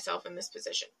imagined myself in this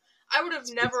position. I would have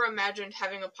never imagined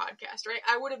having a podcast, right?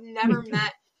 I would have never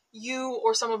met you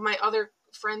or some of my other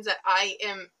friends that I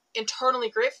am internally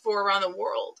grateful for around the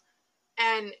world.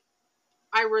 And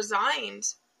I resigned,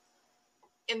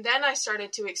 and then I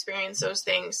started to experience those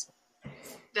things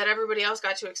that everybody else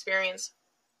got to experience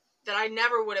that I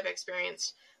never would have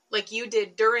experienced, like you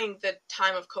did during the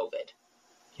time of COVID.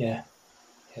 Yeah.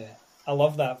 Yeah. I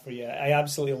love that for you. I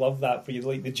absolutely love that for you.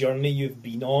 The journey you've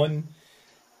been on,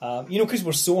 because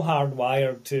we're so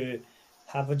hardwired to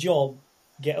have a job,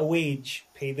 get a wage,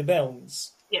 pay the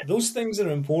bills. Yeah. Those things are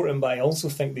important, but I also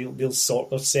think they'll sort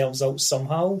themselves out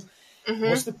somehow. Mm-hmm.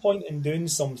 What's the point in doing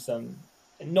something?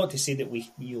 Not to say that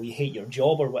you hate your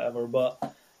job or whatever,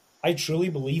 but I truly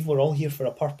believe we're all here for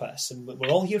a purpose, and we're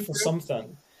all here for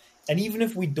something. And even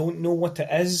if we don't know what it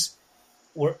is,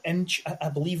 I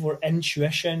believe we're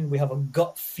intuition. We have a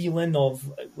gut feeling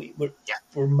of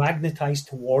we're magnetized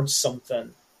towards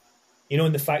something.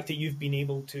 And the fact that you've been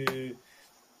able to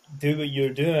do what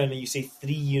you're doing, and you say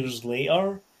 3 years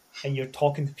later, and you're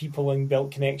talking to people and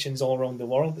built connections all around the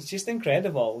world, it's just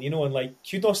incredible. And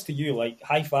kudos to you.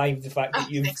 High five the fact that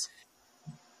you've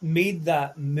made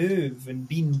that move and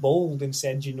been bold and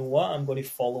said, you know what, I'm going to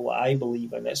follow what I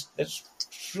believe in. It's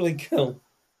really cool.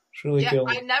 It's really cool.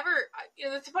 I never,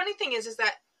 the funny thing is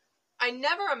that I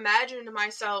never imagined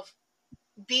myself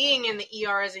being in the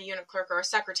ER as a unit clerk or a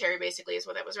secretary, basically, is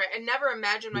what that was, right? I never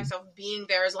imagined myself being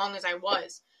there as long as I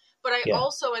was. But I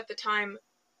also, at the time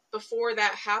before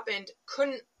that happened,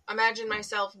 couldn't imagine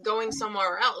myself going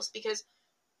somewhere else, because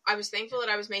I was thankful that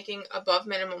I was making above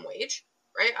minimum wage,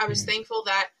 right? I was thankful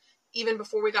that even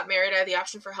before we got married, I had the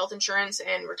option for health insurance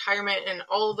and retirement and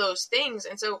all of those things.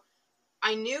 And so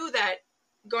I knew that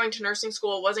going to nursing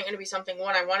school wasn't going to be something,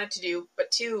 one, I wanted to do, but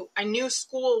two, I knew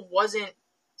school wasn't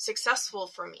successful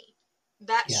for me.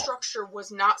 That structure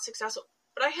was not successful,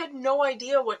 but I had no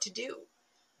idea what to do.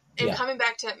 And coming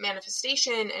back to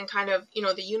manifestation and kind of,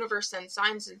 the universe sends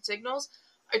signs and signals,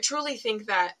 I truly think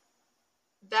that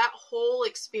whole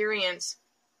experience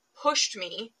pushed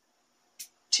me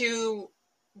to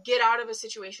get out of a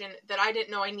situation that I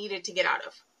didn't know I needed to get out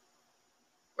of.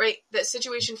 Right? That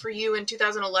situation for you in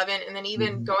 2011, and then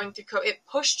even going through COVID, it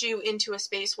pushed you into a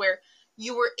space where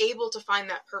you were able to find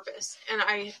that purpose. And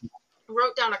I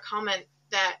wrote down a comment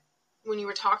that when you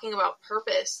were talking about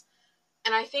purpose,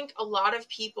 and I think a lot of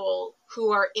people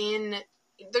who are in,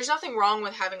 there's nothing wrong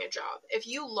with having a job. If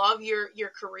you love your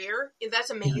career, that's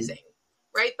amazing,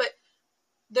 right? But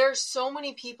there's so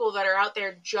many people that are out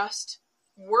there just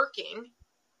working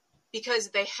because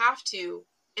they have to,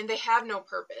 and they have no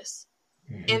purpose.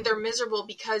 And they're miserable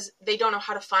because they don't know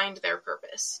how to find their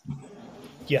purpose.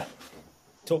 Yeah.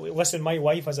 Totally. Listen, my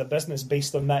wife has a business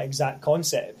based on that exact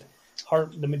concept.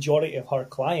 The majority of her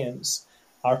clients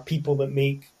are people that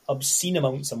make obscene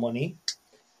amounts of money,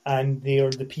 and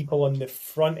they're the people on the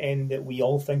front end that we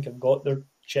all think have got their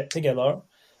shit together,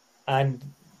 and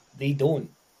they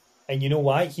don't. And you know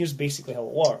why? Here's basically how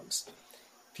it works.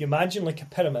 If you imagine like a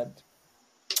pyramid,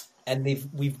 and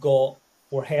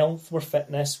we're health, we're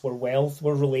fitness, we're wealth,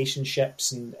 we're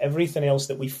relationships, and everything else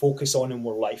that we focus on in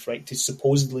our life, right, to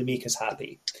supposedly make us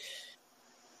happy.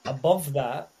 Above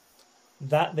that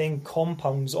then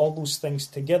compounds all those things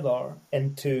together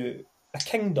into a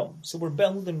kingdom. So we're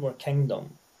building our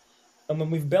kingdom. And when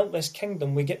we've built this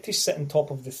kingdom, we get to sit on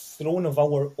top of the throne of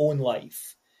our own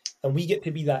life. And we get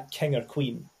to be that king or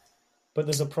queen. But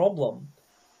there's a problem.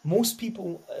 Most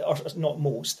people, or not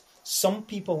most, some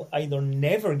people either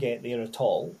never get there at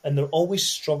all, and they're always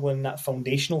struggling in that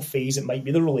foundational phase. It might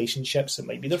be their relationships, it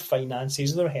might be their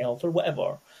finances, their health, or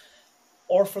whatever.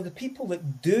 Or for the people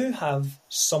that do have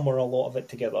some or a lot of it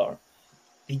together,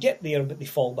 they get there, but they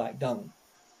fall back down.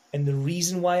 And the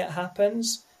reason why it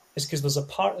happens is because there's a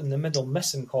part in the middle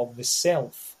missing called the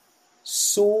self.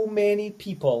 So many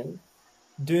people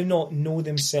do not know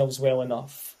themselves well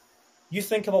enough. You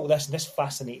think about this, and this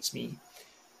fascinates me.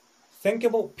 Think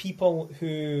about people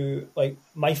who, like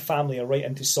my family, are right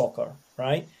into soccer,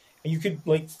 right? And you could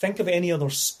like think of any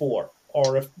other sport,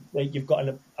 or if like you've got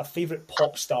a favorite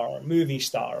pop star or movie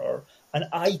star or an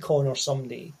icon or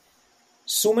somebody.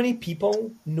 So many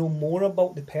people know more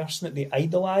about the person that they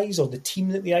idolize or the team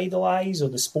that they idolize or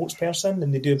the sports person than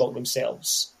they do about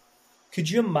themselves. Could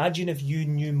you imagine if you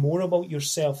knew more about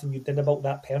yourself than you did about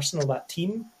that person or that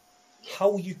team?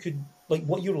 How you could, like,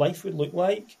 what your life would look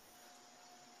like?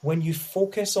 When you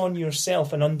focus on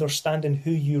yourself and understanding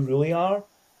who you really are,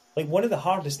 like one of the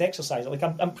hardest exercises, like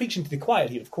I'm preaching to the choir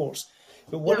here, of course,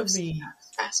 but one of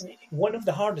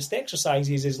the hardest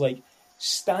exercises is like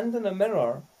stand in a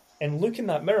mirror and look in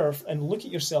that mirror and look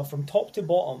at yourself from top to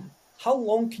bottom. How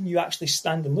long can you actually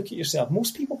stand and look at yourself?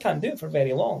 Most people can't do it for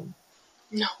very long.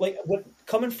 No. Like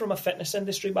coming from a fitness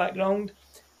industry background,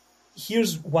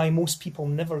 here's why most people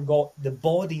never got the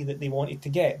body that they wanted to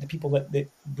get, the people that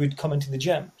would come into the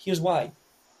gym. Here's why.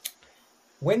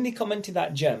 When they come into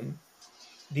that gym,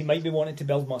 they might be wanting to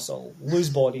build muscle, lose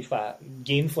body fat,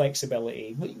 gain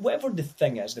flexibility, whatever the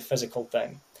thing is, the physical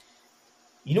thing.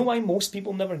 You know why most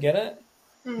people never get it?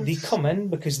 They come in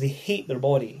because they hate their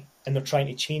body and they're trying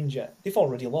to change it. They've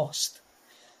already lost.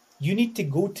 You need to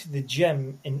go to the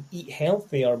gym and eat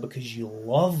healthier because you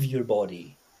love your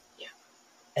body.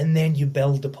 And then you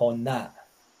build upon that.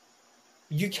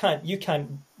 You can't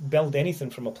build anything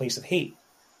from a place of hate.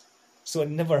 So it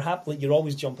never happens. Like you're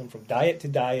always jumping from diet to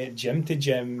diet, gym to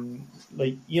gym.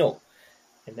 Like, you know,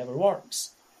 it never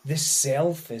works. This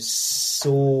self is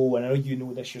so, and I know you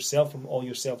know this yourself from all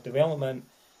your self-development,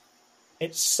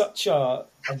 it's such a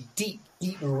deep,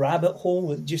 deep rabbit hole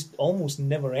that just almost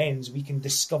never ends. We can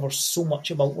discover so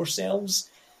much about ourselves.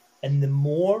 And the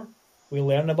more we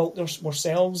learn about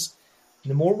ourselves,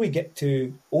 the more we get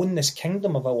to own this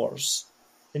kingdom of ours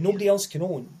that nobody else can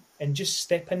own, and just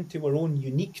step into our own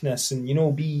uniqueness and, you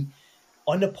know, be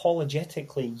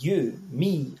unapologetically you,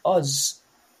 me, us,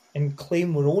 and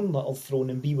claim our own little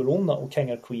throne and be our own little king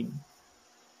or queen.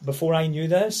 Before I knew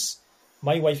this,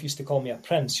 my wife used to call me a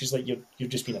prince. She's like, you're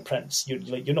just being a prince.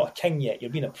 You're not a king yet.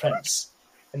 You're being a prince.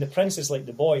 And the prince is like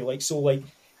the boy. Like, so like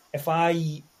if I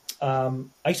used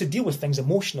to deal with things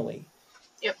emotionally.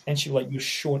 Yep. And she was like,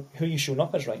 who are you showing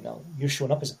up as right now? You're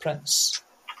showing up as a prince.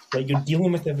 Like, you're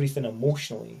dealing with everything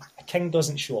emotionally. A king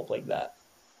doesn't show up like that.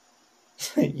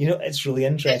 You know, it's really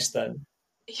interesting.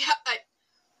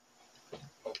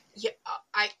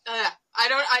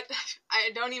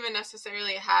 I don't even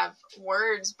necessarily have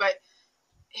words, but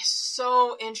it's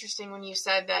so interesting when you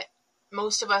said that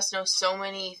most of us know so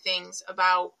many things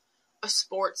about a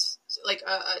sports, like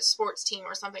a sports team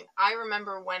or something. I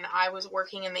remember when I was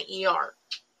working in the ER,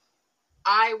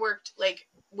 I worked like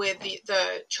with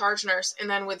the charge nurse and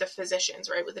then with the physicians,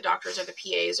 right? With the doctors or the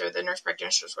PAs or the nurse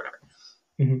practitioners, whatever.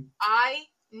 Mm-hmm. I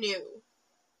knew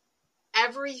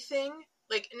everything,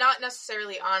 like not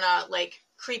necessarily on a like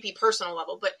creepy personal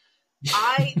level, but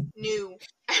I knew,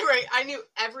 right? I knew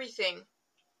everything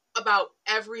about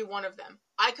every one of them.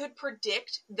 I could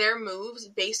predict their moves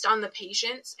based on the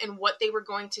patients and what they were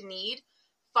going to need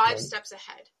 5 steps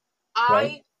ahead.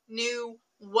 I knew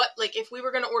if we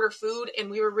were going to order food and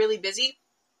we were really busy,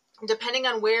 depending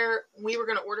on where we were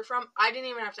going to order from, I didn't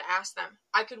even have to ask them.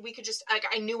 We could just, like,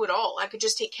 I knew it all. I could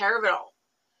just take care of it all.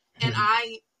 And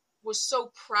I was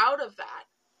so proud of that.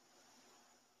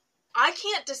 I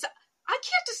can't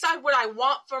decide what I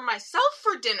want for myself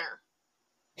for dinner.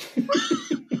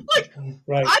 Like,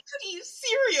 right. I could eat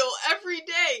cereal every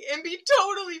day and be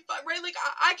totally fine, right? Like,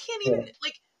 I can't even,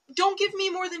 like, don't give me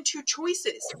more than 2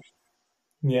 choices.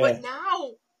 Yeah. But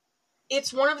now,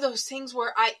 it's one of those things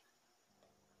where I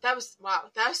have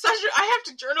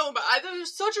to journal about it. That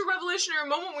was such a revolutionary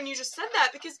moment when you just said that,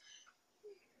 because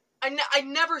I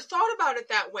never thought about it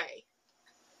that way.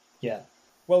 Yeah.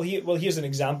 Well, here's an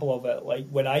example of it. Like,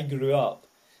 when I grew up,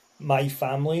 my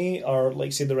family are,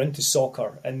 like, say, they're into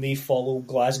soccer and they follow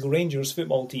Glasgow Rangers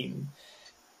football team.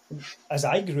 As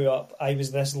I grew up, I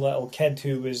was this little kid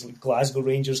who was Glasgow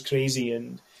Rangers crazy,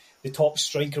 and the top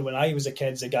striker when I was a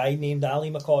kid is a guy named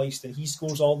Ali McCoist, and he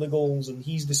scores all the goals and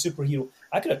he's the superhero.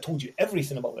 I could have told you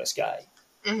everything about this guy.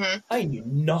 Mm-hmm. I knew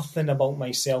nothing about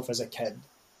myself as a kid.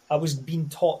 I was being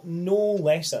taught no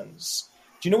lessons.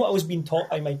 Do you know what I was being taught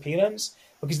by my parents?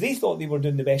 Because they thought they were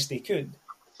doing the best they could.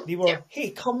 They were, hey,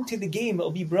 come to the game,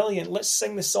 it'll be brilliant. Let's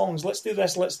sing the songs, let's do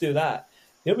this, let's do that.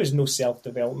 There was no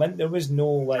self-development. There was no,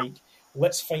 like,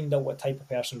 let's find out what type of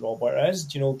person Robert is,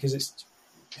 do you know, because it's,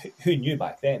 who knew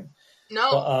back then?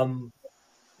 No. But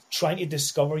trying to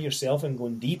discover yourself and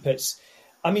going deep,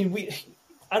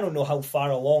 I don't know how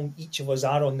far along each of us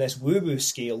are on this woo-woo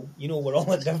scale. You know, we're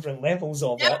all at different levels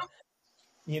of it,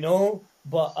 you know,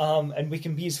 but, and we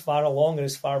can be as far along or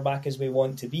as far back as we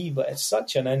want to be, but it's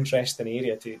such an interesting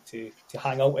area to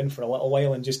hang out in for a little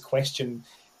while and just question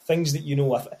things that, you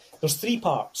know, there's 3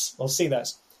 parts. I'll say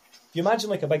this. If you imagine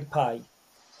like a big pie,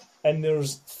 and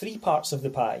there's 3 parts of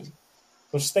the pie.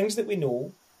 There's things that we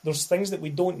know, there's things that we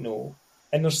don't know,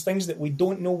 and there's things that we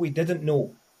don't know we didn't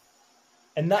know.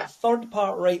 And that 3rd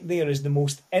part right there is the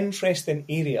most interesting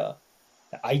area.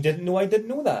 I didn't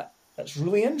know that. That's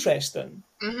really interesting.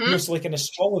 Mm-hmm. You know, so like an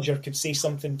astrologer could say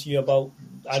something to you about,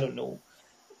 I don't know,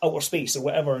 outer space or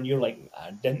whatever, and you're like,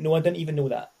 I didn't even know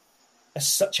that. It's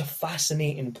such a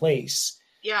fascinating place.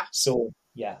 Yeah. So,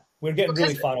 yeah, we're getting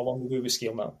really far along the woo-woo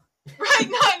scale now. Right,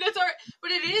 no, that's all right.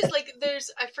 But it is, like,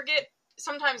 I forget,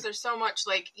 sometimes there's so much,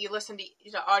 like, you listen to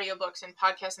audiobooks and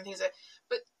podcasts and things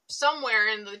but somewhere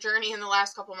in the journey in the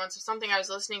last couple months of something I was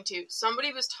listening to,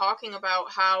 somebody was talking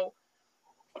about how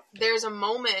there's a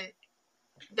moment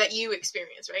that you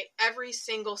experience, right? Every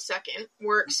single second,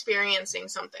 we're experiencing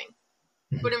something.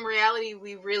 But in reality,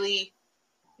 we really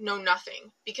know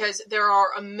nothing, because there are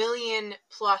 1 million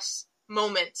plus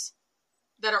moments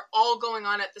that are all going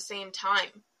on at the same time.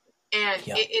 And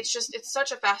it's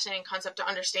such a fascinating concept to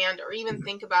understand or even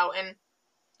think about and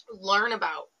learn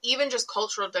about, even just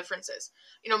cultural differences.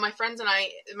 You know, my friends in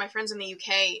the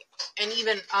UK, and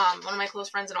even one of my close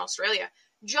friends in Australia,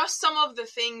 just some of the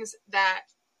things that,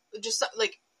 just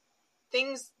like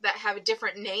things that have a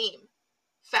different name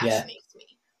fascinates me,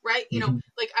 right? You know,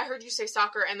 like I heard you say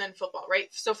soccer and then football, right?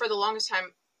 So for the longest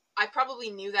time, I probably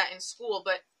knew that in school,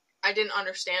 but I didn't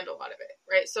understand a lot of it,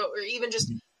 right? So, or even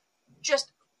just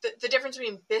the difference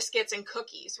between biscuits and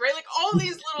cookies, right? Like all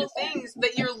these little things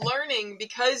that you're learning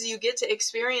because you get to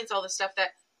experience all the stuff that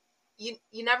you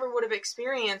never would have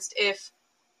experienced if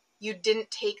you didn't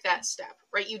take that step,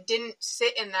 right? You didn't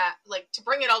sit in that, like, to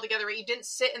bring it all together, right? You didn't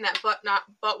sit in that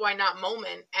but why not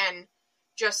moment and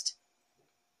just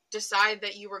decide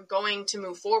that you were going to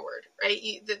move forward, right?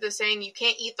 The saying, you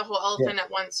can't eat the whole elephant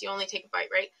at once, you only take a bite,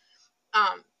 right?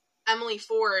 Emily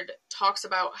Ford talks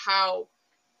about how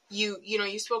you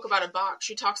spoke about a box.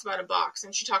 She talks about a box,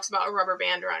 and she talks about a rubber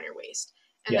band around your waist,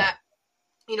 and that,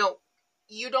 you know,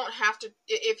 you don't have to,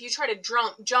 if you try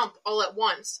to jump all at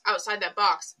once outside that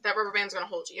box, that rubber band's going to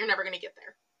hold you. You're never going to get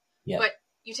there. Yeah. But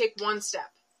you take one step,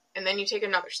 and then you take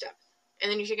another step,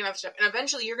 and then you take another step, and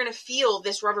eventually you're going to feel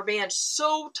this rubber band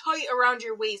so tight around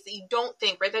your waist that you don't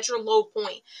think, right? That's your low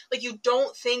point. Like, you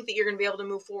don't think that you're going to be able to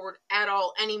move forward at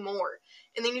all anymore.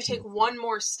 And then you take one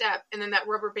more step, and then that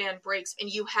rubber band breaks, and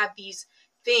you have these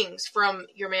things from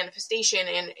your manifestation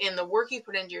and the work you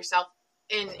put into yourself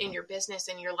in your business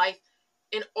and your life,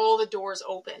 and all the doors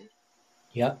open.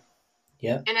 Yeah.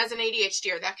 Yeah. And as an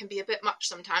ADHDer, that can be a bit much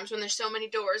sometimes when there's so many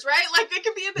doors, right? Like, it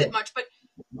can be a bit much, but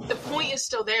the point is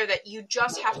still there, that you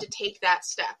just have to take that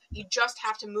step. You just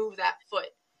have to move that foot,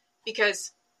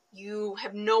 because you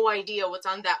have no idea what's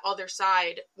on that other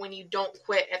side when you don't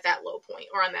quit at that low point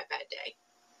or on that bad day.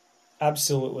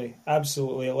 Absolutely.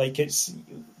 Absolutely. Like,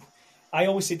 I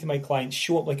always say to my clients,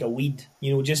 show up like a weed,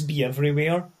 you know, just be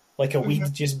everywhere. Like a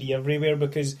weed, just be everywhere,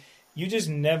 because You just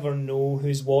never know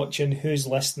who's watching, who's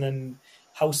listening,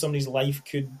 how somebody's life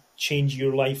could change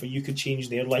your life, or you could change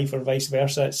their life, or vice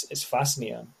versa. It's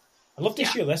fascinating. I'd love to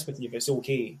share this with you if it's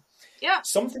okay. Yeah.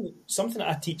 Something that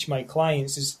I teach my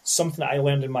clients is something that I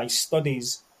learned in my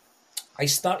studies. I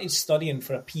started studying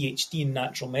for a PhD in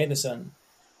natural medicine,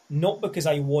 not because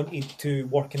I wanted to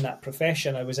work in that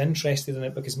profession. I was interested in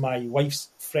it because my wife's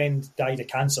friend died of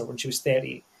cancer when she was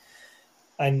 30.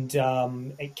 And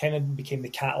it kind of became the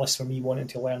catalyst for me wanting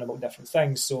to learn about different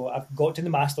things. So I've got to the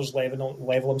master's level.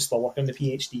 I'm still working on the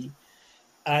PhD.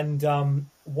 And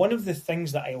one of the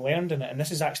things that I learned in it, and this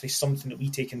is actually something that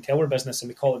we take into our business and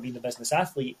we call it being a business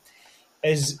athlete,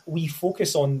 is we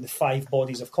focus on the 5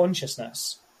 bodies of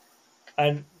consciousness.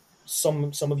 And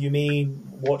some of you may,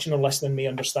 watching or listening, may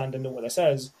understand and know what this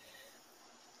is.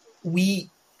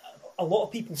 A lot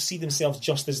of people see themselves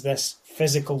just as this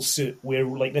physical suit, where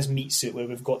like this meat suit, where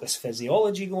we've got this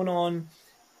physiology going on,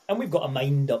 and we've got a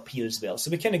mind up here as well.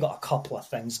 So we kind of got a couple of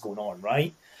things going on,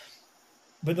 right?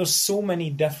 But there's so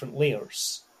many different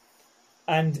layers,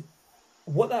 and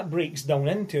what that breaks down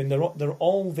into, and they're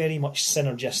all very much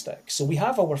synergistic. So we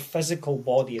have our physical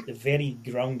body at the very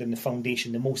ground and the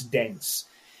foundation, the most dense,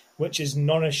 which is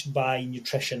nourished by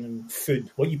nutrition and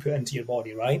food, what you put into your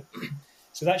body, right?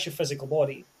 So that's your physical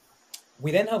body.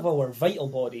 We then have our vital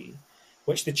body,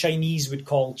 which the Chinese would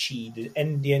call qi, the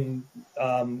Indian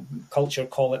culture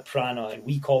call it prana, and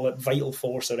we call it vital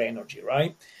force or energy,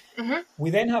 right? Mm-hmm. We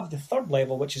then have the third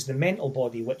level, which is the mental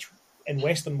body, which in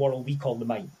Western world we call the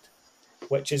mind,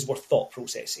 which is our thought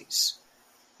processes.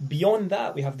 Beyond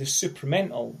that, we have the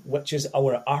supramental, which is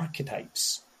our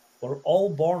archetypes. We're all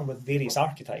born with various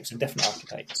archetypes, or different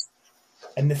archetypes.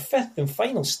 And the fifth and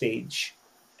final stage,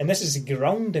 and this is the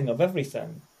grounding of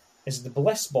everything, is the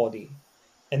bliss body.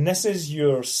 And this is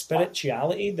your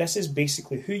spirituality. This is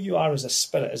basically who you are as a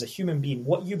spirit, as a human being,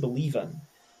 what you believe in.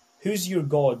 Who's your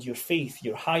God, your faith,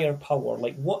 your higher power?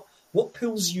 Like what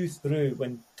pulls you through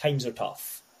when times are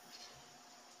tough?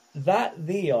 That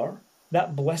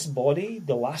bliss body,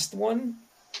 the last one,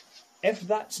 if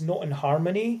that's not in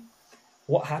harmony,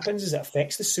 what happens is it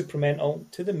affects the supramental,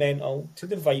 to the mental, to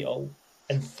the vital,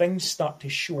 and things start to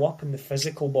show up in the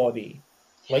physical body,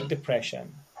 like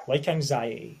depression, like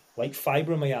anxiety, like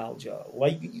fibromyalgia,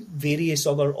 like various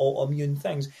other autoimmune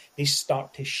things. They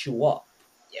start to show up.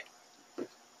 Yeah.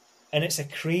 And it's a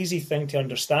crazy thing to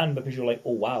understand, because you're like,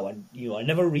 oh wow, and I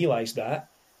never realized that.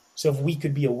 So if we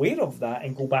could be aware of that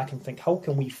and go back and think, how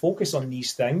can we focus on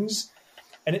these things?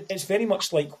 And it's very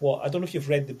much like I don't know if you've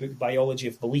read the book Biology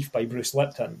of Belief by Bruce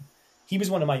Lipton. He was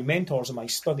one of my mentors in my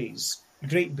studies.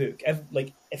 Great book.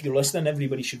 If you're listening,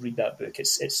 everybody should read that book.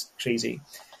 It's crazy.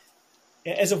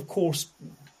 It is, of course,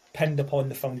 pinned upon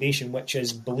the foundation, which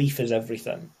is belief is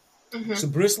everything. Mm-hmm. So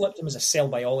Bruce Lipton is a cell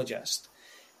biologist,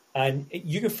 and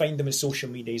you can find him on social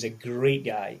media. He's a great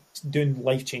guy, doing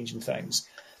life-changing things.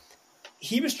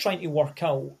 He was trying to work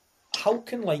out how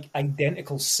can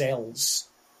identical cells.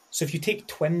 So if you take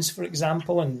twins, for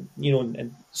example, and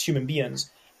human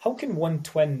beings, how can one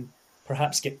twin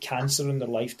perhaps get cancer in their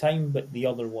lifetime, but the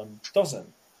other one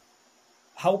doesn't?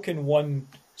 How can one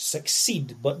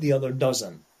succeed, but the other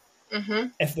doesn't? Mm-hmm.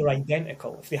 If they're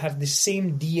identical, if they have the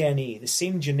same DNA, the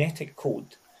same genetic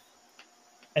code.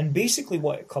 And basically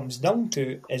what it comes down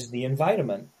to is the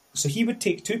environment. So he would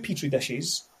take 2 petri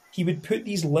dishes, he would put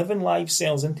these living live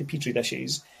cells into petri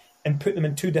dishes and put them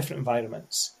in 2 different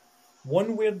environments.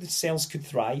 One where the cells could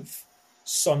thrive,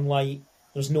 sunlight,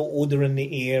 there's no odour in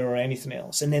the air or anything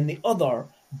else. And then the other,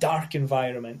 dark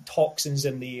environment, toxins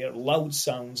in the air, loud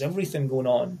sounds, everything going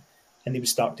on, and they would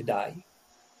start to die.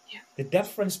 Yeah. The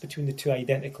difference between the 2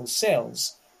 identical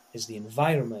cells is the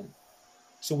environment.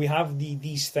 So we have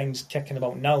these things kicking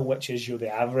about now, which is you're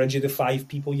the average of the 5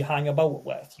 people you hang about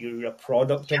with. You're a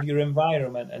product of your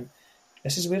environment. And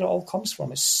this is where it all comes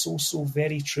from. It's so, so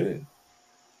very true.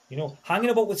 Hanging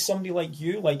about with somebody like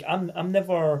you, I'm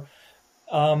never,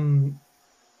 I'm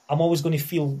always going to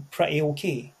feel pretty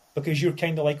okay, because you're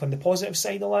kind of on the positive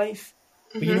side of life.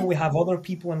 But we have other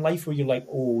people in life where you're like,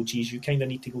 oh, geez, you kind of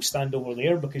need to go stand over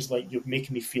there because you're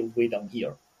making me feel way down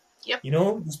here. Yep.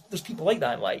 There's people like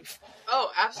that in life. Oh,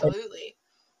 absolutely.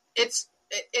 It's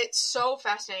so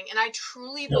fascinating. And I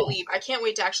truly believe, I can't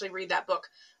wait to actually read that book.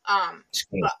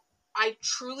 But I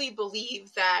truly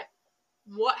believe that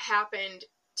what happened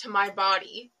to my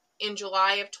body in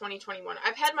July of 2021,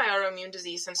 I've had my autoimmune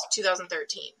disease since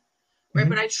 2013, right? Mm-hmm.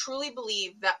 But I truly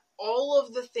believe that all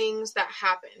of the things that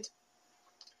happened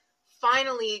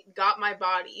finally got my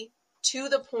body to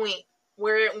the point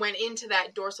where it went into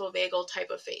that dorsal vagal type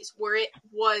of phase, where it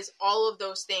was all of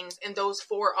those things and those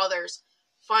 4 others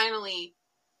finally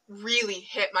really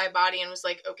hit my body and was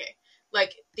like, okay,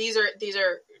 like these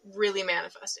are really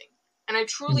manifesting. And I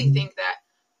truly think that,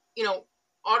 you know,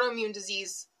 autoimmune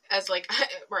disease as like,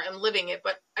 right, I'm living it,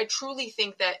 but I truly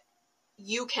think that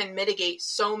you can mitigate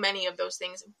so many of those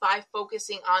things by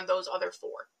focusing on those other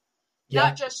four. Yeah.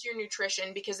 Not just your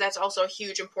nutrition, because that's also a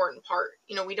huge important part.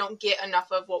 You know, we don't get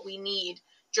enough of what we need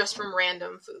just from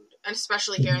random food, and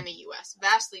especially here in the US.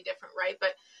 Vastly different, right?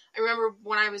 But I remember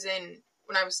when I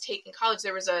was taking college,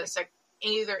 there was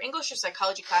either English or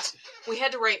psychology class. We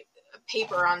had to write a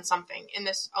paper on something. And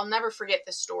I'll never forget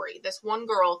this story. This one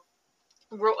girl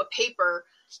wrote a paper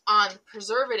on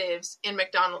preservatives in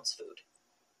McDonald's food,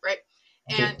 right?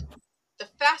 And the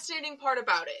fascinating part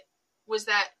about it was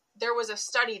that there was a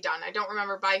study done. I don't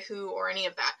remember by who or any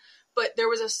of that, but there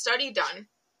was a study done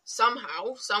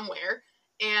somehow, somewhere,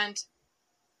 and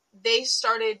they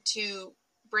started to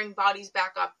bring bodies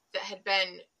back up that had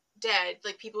been dead,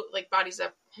 like people, like bodies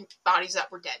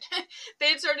that were dead. They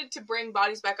had started to bring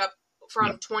bodies back up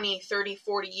from 20, 30,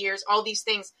 40 years, all these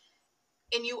things.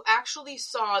 And you actually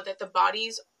saw that the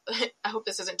bodies, I hope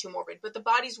this isn't too morbid, but the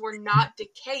bodies were not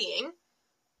decaying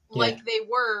like they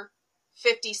were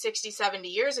 50, 60, 70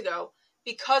 years ago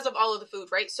because of all of the food,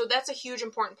 right? So that's a huge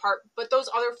important part. But those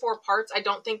other four parts, I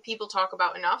don't think people talk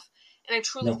about enough. And I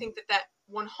truly think that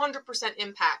 100%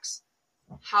 impacts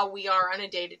how we are on a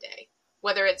day-to-day,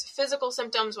 whether it's physical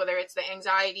symptoms, whether it's the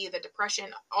anxiety, the depression,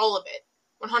 all of it,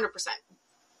 100%.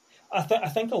 I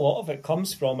think a lot of it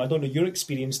comes from, I don't know your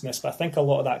experience in this, but I think a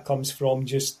lot of that comes from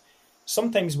just,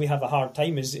 sometimes we have a hard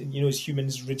time as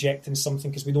humans rejecting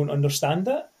something because we don't understand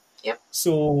it. Yep.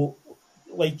 So,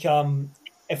 like,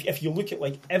 if you look at,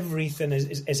 like, everything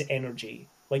is energy.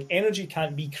 Like, energy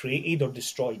can't be created or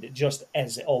destroyed. It just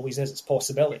is. It always is. It's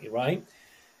possibility, right?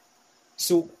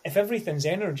 So, if everything's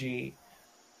energy,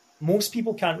 most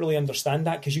people can't really understand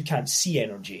that because you can't see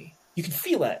energy. You can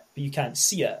feel it, but you can't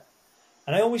see it.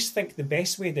 And I always think the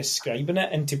best way of describing it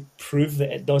and to prove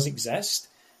that it does exist,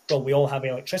 well, we all have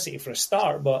electricity for a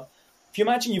start, but if you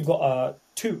imagine you've got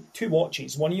two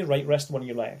watches, one on your right wrist, one on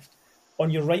your left. On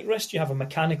your right wrist, you have a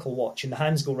mechanical watch and the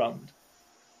hands go round.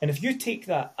 And if you take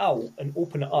that out and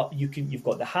open it up, you've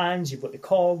got the hands, you've got the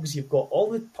cogs, you've got all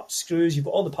the screws, you've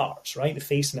got all the parts, right? The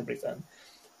face and everything.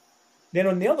 Then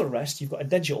on the other wrist, you've got a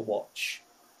digital watch.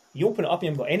 You open it up, you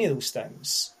haven't got any of those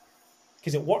things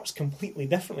because it works completely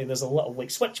differently. There's a little like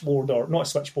switchboard, or not a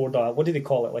switchboard, what do they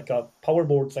call it? Like a power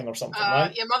board thing or something,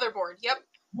 right? Yeah, motherboard, yep.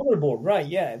 Motherboard, right,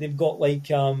 yeah. They've got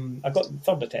like, I got the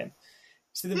third attempt.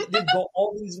 So they've got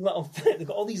all these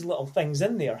little things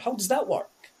in there. How does that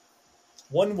work?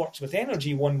 One works with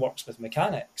energy, one works with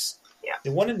mechanics. Yeah.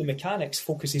 The one in the mechanics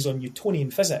focuses on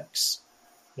Newtonian physics.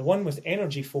 The one with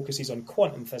energy focuses on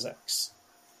quantum physics.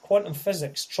 Quantum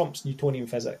physics trumps Newtonian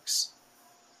physics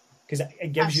because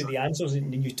it gives you the answers that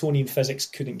Newtonian physics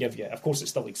couldn't give you. Of course, it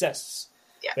still exists,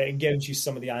 but it gives you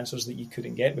some of the answers that you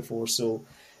couldn't get before. So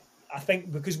I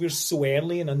think because we're so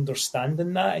early in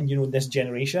understanding that, and this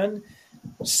generation,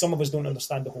 some of us don't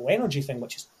understand the whole energy thing,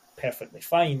 which is perfectly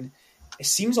fine. It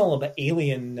seems all a bit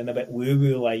alien and a bit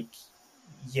woo-woo, like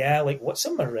what's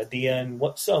a meridian?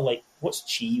 What's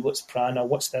chi? What's prana?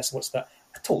 What's this? What's that?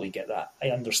 I totally get that.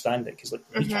 I understand it because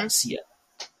we can't see it,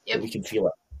 but we can feel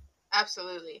it.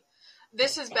 Absolutely.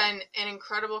 This has been an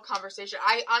incredible conversation.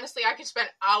 I could spend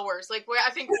hours. Like,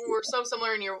 I think we're so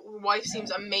similar, and your wife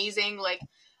seems amazing. Like,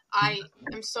 I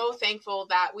am so thankful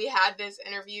that we had this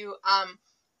interview.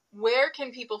 Where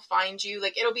can people find you?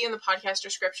 Like, it'll be in the podcast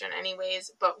description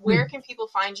anyways, but where can people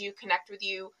find you, connect with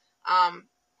you,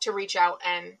 to reach out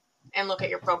and look at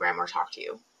your program or talk to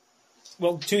you?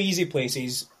 Well, two easy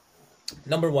places.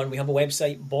 Number one, we have a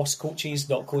website,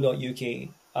 bosscoaches.co.uk.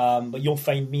 But you'll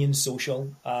find me in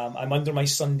social. I'm under my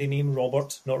Sunday name,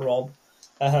 Robert, not Rob.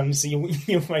 So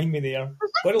you'll find me there.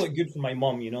 Got to look good for my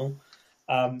mum,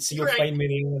 So you'll find me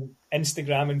there on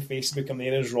Instagram and Facebook. I'm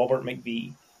there as Robert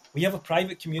McVie. We have a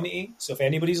private community. So if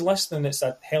anybody's listening that's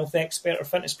a health expert or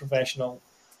fitness professional,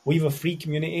 we have a free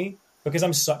community. Because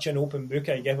I'm such an open book,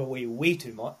 I give away way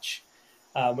too much,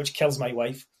 which kills my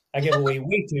wife. I give away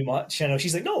way too much.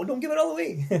 She's like, no, don't give it all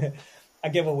away. I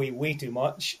give away way too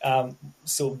much.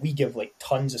 So we give like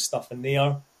tons of stuff in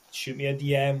there. Shoot me a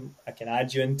DM. I can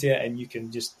add you into it and you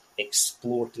can just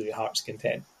explore to your heart's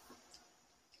content.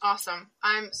 Awesome.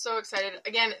 I'm so excited.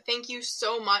 Again, thank you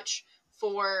so much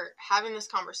for having this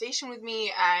conversation with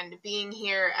me and being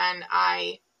here. And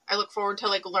I look forward to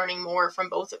learning more from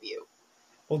both of you.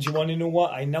 Well, do you want to know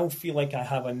what? I now feel like I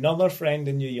have another friend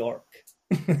in New York.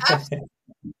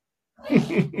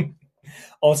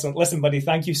 Awesome. Listen, buddy,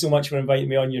 thank you so much for inviting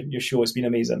me on your show. It's been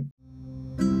amazing.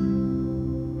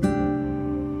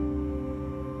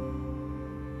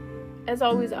 as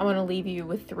always, I want to leave you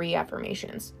with 3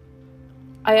 affirmations.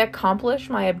 I accomplish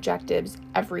my objectives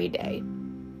every day.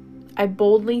 I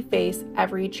boldly face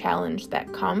every challenge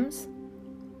that comes.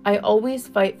 I always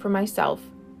fight for myself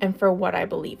and for what I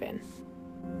believe in.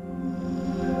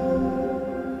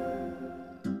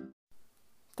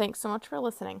 Thanks so much for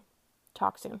listening.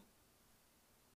 Talk soon.